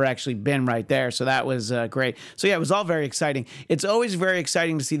I'd never actually been right there. So that was great. So yeah, it was all very exciting. It's always very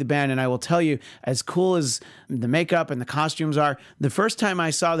exciting to see the band. And I will tell you, as cool as the makeup and the costumes are, the first time I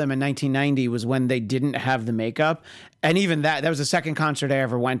saw them in 1990 was when they didn't have the makeup. And even that was the second concert I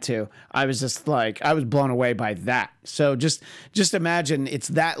ever went to. I was just I was blown away by that. So just imagine it's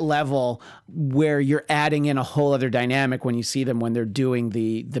that level where you're adding in a whole other dynamic when you see them, when they're doing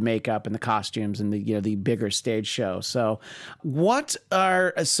the makeup and the costumes and the bigger stage show. So what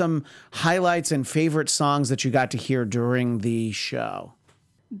are some highlights and favorite songs that you got to hear during the show?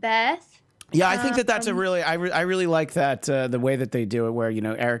 Beth? Yeah, I think that's a really, I really like that, the way that they do it, where,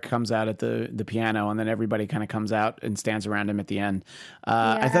 Eric comes out at the piano and then everybody kind of comes out and stands around him at the end.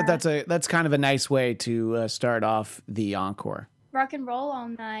 I thought that's kind of a nice way to start off the encore. Rock and roll all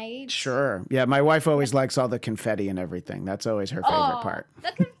night. Sure. Yeah, my wife always likes all the confetti and everything. That's always her favorite part.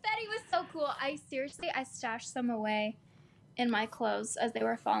 The confetti was so cool. I stashed some away in my clothes as they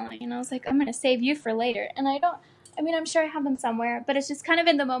were falling, and I was like, I'm going to save you for later. And I'm sure I have them somewhere, but it's just kind of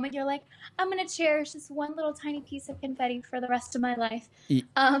in the moment. You're like, I'm going to cherish this one little tiny piece of confetti for the rest of my life.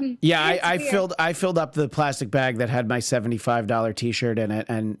 I filled up the plastic bag that had my $75 t-shirt in it,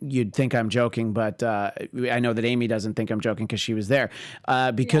 and you'd think I'm joking, but I know that Amy doesn't think I'm joking because she was there.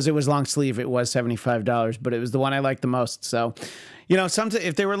 Because it was long sleeve, it was $75, but it was the one I liked the most. So,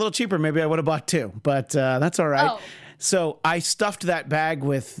 if they were a little cheaper, maybe I would have bought 2, but that's all right. Oh. So I stuffed that bag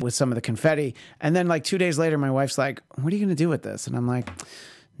with some of the confetti. And then 2 days later, my wife's like, what are you going to do with this? And I'm like,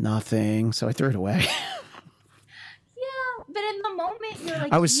 nothing. So I threw it away. Yeah, but in the moment, you're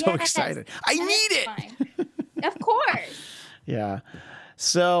like, I was so excited. I need it. Of course. Yeah.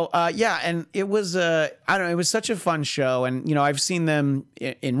 So, and it was, it was such a fun show. And, I've seen them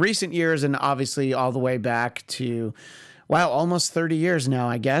in recent years, and obviously all the way back to wow, almost 30 years now,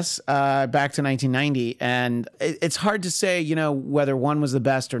 I guess, back to 1990. And it's hard to say, you know, whether one was the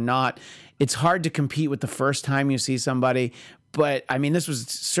best or not. It's hard to compete with the first time you see somebody. But, I mean, this was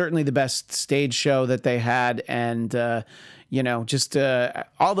certainly the best stage show that they had. And, you know, just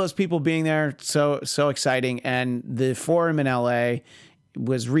all those people being there, so exciting. And the Forum in L.A.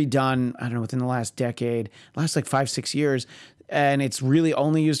 was redone, I don't know, within the last decade, last like 5-6 years. And it's really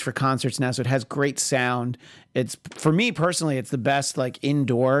only used for concerts now, so it has great sound. It's, for me personally, it's the best like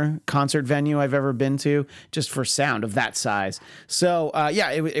indoor concert venue I've ever been to, just for sound of that size. So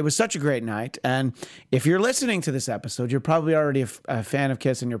yeah, it was such a great night. And if you're listening to this episode, you're probably already a fan of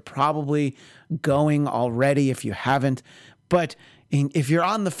Kiss, and you're probably going already if you haven't. But if you're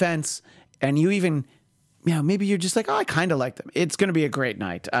on the fence and you even, you know, maybe you're just like, oh, I kind of like them, it's going to be a great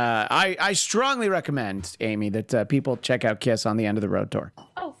night. I strongly recommend, Amy, that people check out Kiss on the End of the Road tour.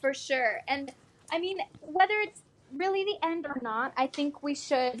 Oh, for sure. And I mean, whether it's really the end or not, I think we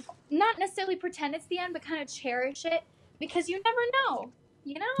should not necessarily pretend it's the end, but kind of cherish it, because you never know,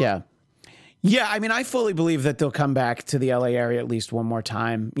 you know? Yeah. Yeah, I mean, I fully believe that they'll come back to the LA area at least one more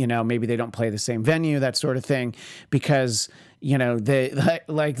time. You know, maybe they don't play the same venue, that sort of thing, because, you know, they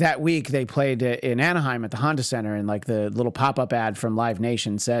like that week they played in Anaheim at the Honda Center, and like the little pop-up ad from Live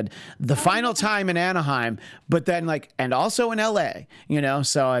Nation said the final time in Anaheim, but then like, and also in LA, you know?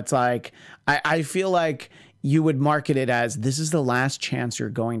 So it's like, I feel like you would market it as this is the last chance you're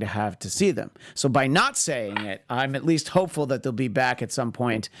going to have to see them. So by not saying it, I'm at least hopeful that they'll be back at some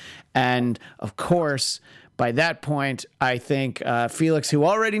point. And of course, by that point, I think Felix, who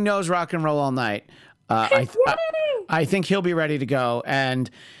already knows Rock and Roll All Night, I think he'll be ready to go.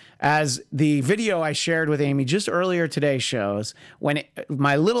 And as the video I shared with Amy just earlier today shows, when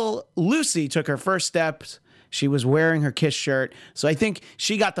my little Lucy took her first steps, she was wearing her Kiss shirt. So I think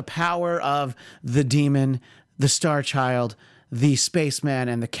she got the power of the demon, the Star Child, the spaceman,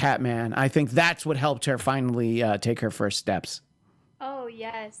 and the Catman. I think that's what helped her finally take her first steps. Oh,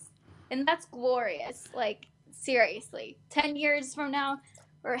 yes. And that's glorious. Like, seriously. 10 years from now,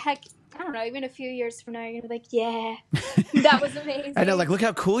 or heck, I don't know, even a few years from now, you're going to be like, yeah, that was amazing. I know, like, look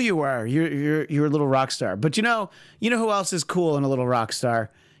how cool you were. You're a little rock star. But you know who else is cool and a little rock star?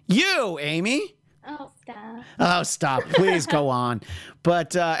 You, Amy. Oh, stop. Oh, stop. Please go on.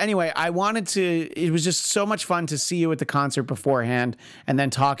 But anyway, it was just so much fun to see you at the concert beforehand and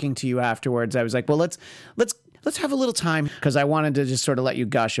then talking to you afterwards. I was like, well, let's have a little time, because I wanted to just sort of let you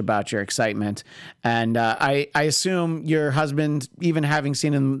gush about your excitement. And I assume your husband, even having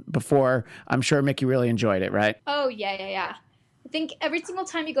seen him before, I'm sure Mickey really enjoyed it, right? Oh, yeah. I think every single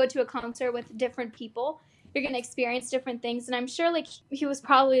time you go to a concert with different people, you're going to experience different things. And I'm sure, like, he was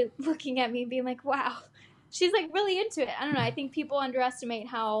probably looking at me and being like, wow, she's, like, really into it. I don't know. I think people underestimate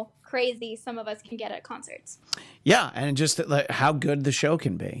how crazy some of us can get at concerts. Yeah, and just like, how good the show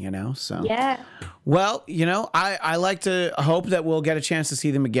can be, you know? So yeah. Well, you know, I like to hope that we'll get a chance to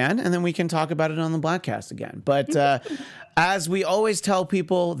see them again, and then we can talk about it on the Bladtcast again. But as we always tell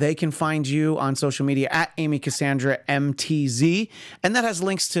people, they can find you on social media at Amy Cassandra MTZ, and that has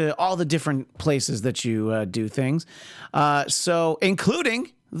links to all the different places that you do things, so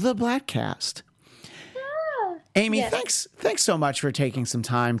including the Bladtcast. Amy, yes. Thanks so much for taking some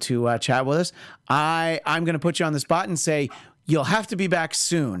time to chat with us. I'm going to put you on the spot and say you'll have to be back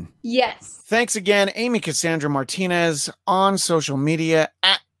soon. Yes. Thanks again, Amy Cassandra Martinez, on social media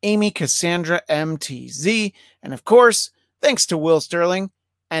at Amy Cassandra MTZ. And of course, thanks to Will Sterling.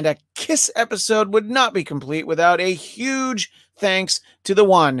 And a Kiss episode would not be complete without a huge thanks to the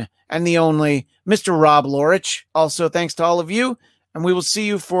one and the only Mr. Rob Lorich. Also, thanks to all of you. And we will see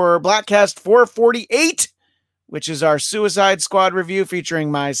you for Bladtcast 448. Which is our Suicide Squad review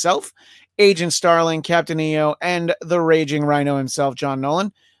featuring myself, Agent Starling, Captain EO, and the Raging Rhino himself, John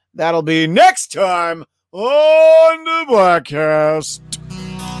Nolan. That'll be next time on the Bladtcast.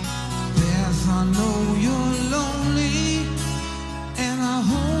 Beth, I know you're lonely, and I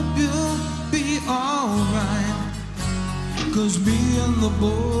hope you'll be alright, 'cause me and the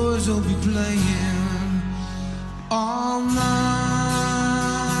boys will be playing all night.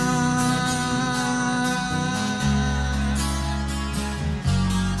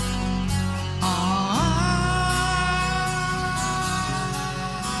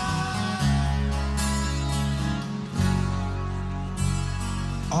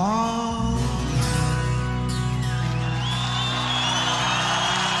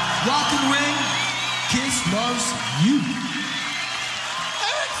 Rock and Ring, Kiss loves you.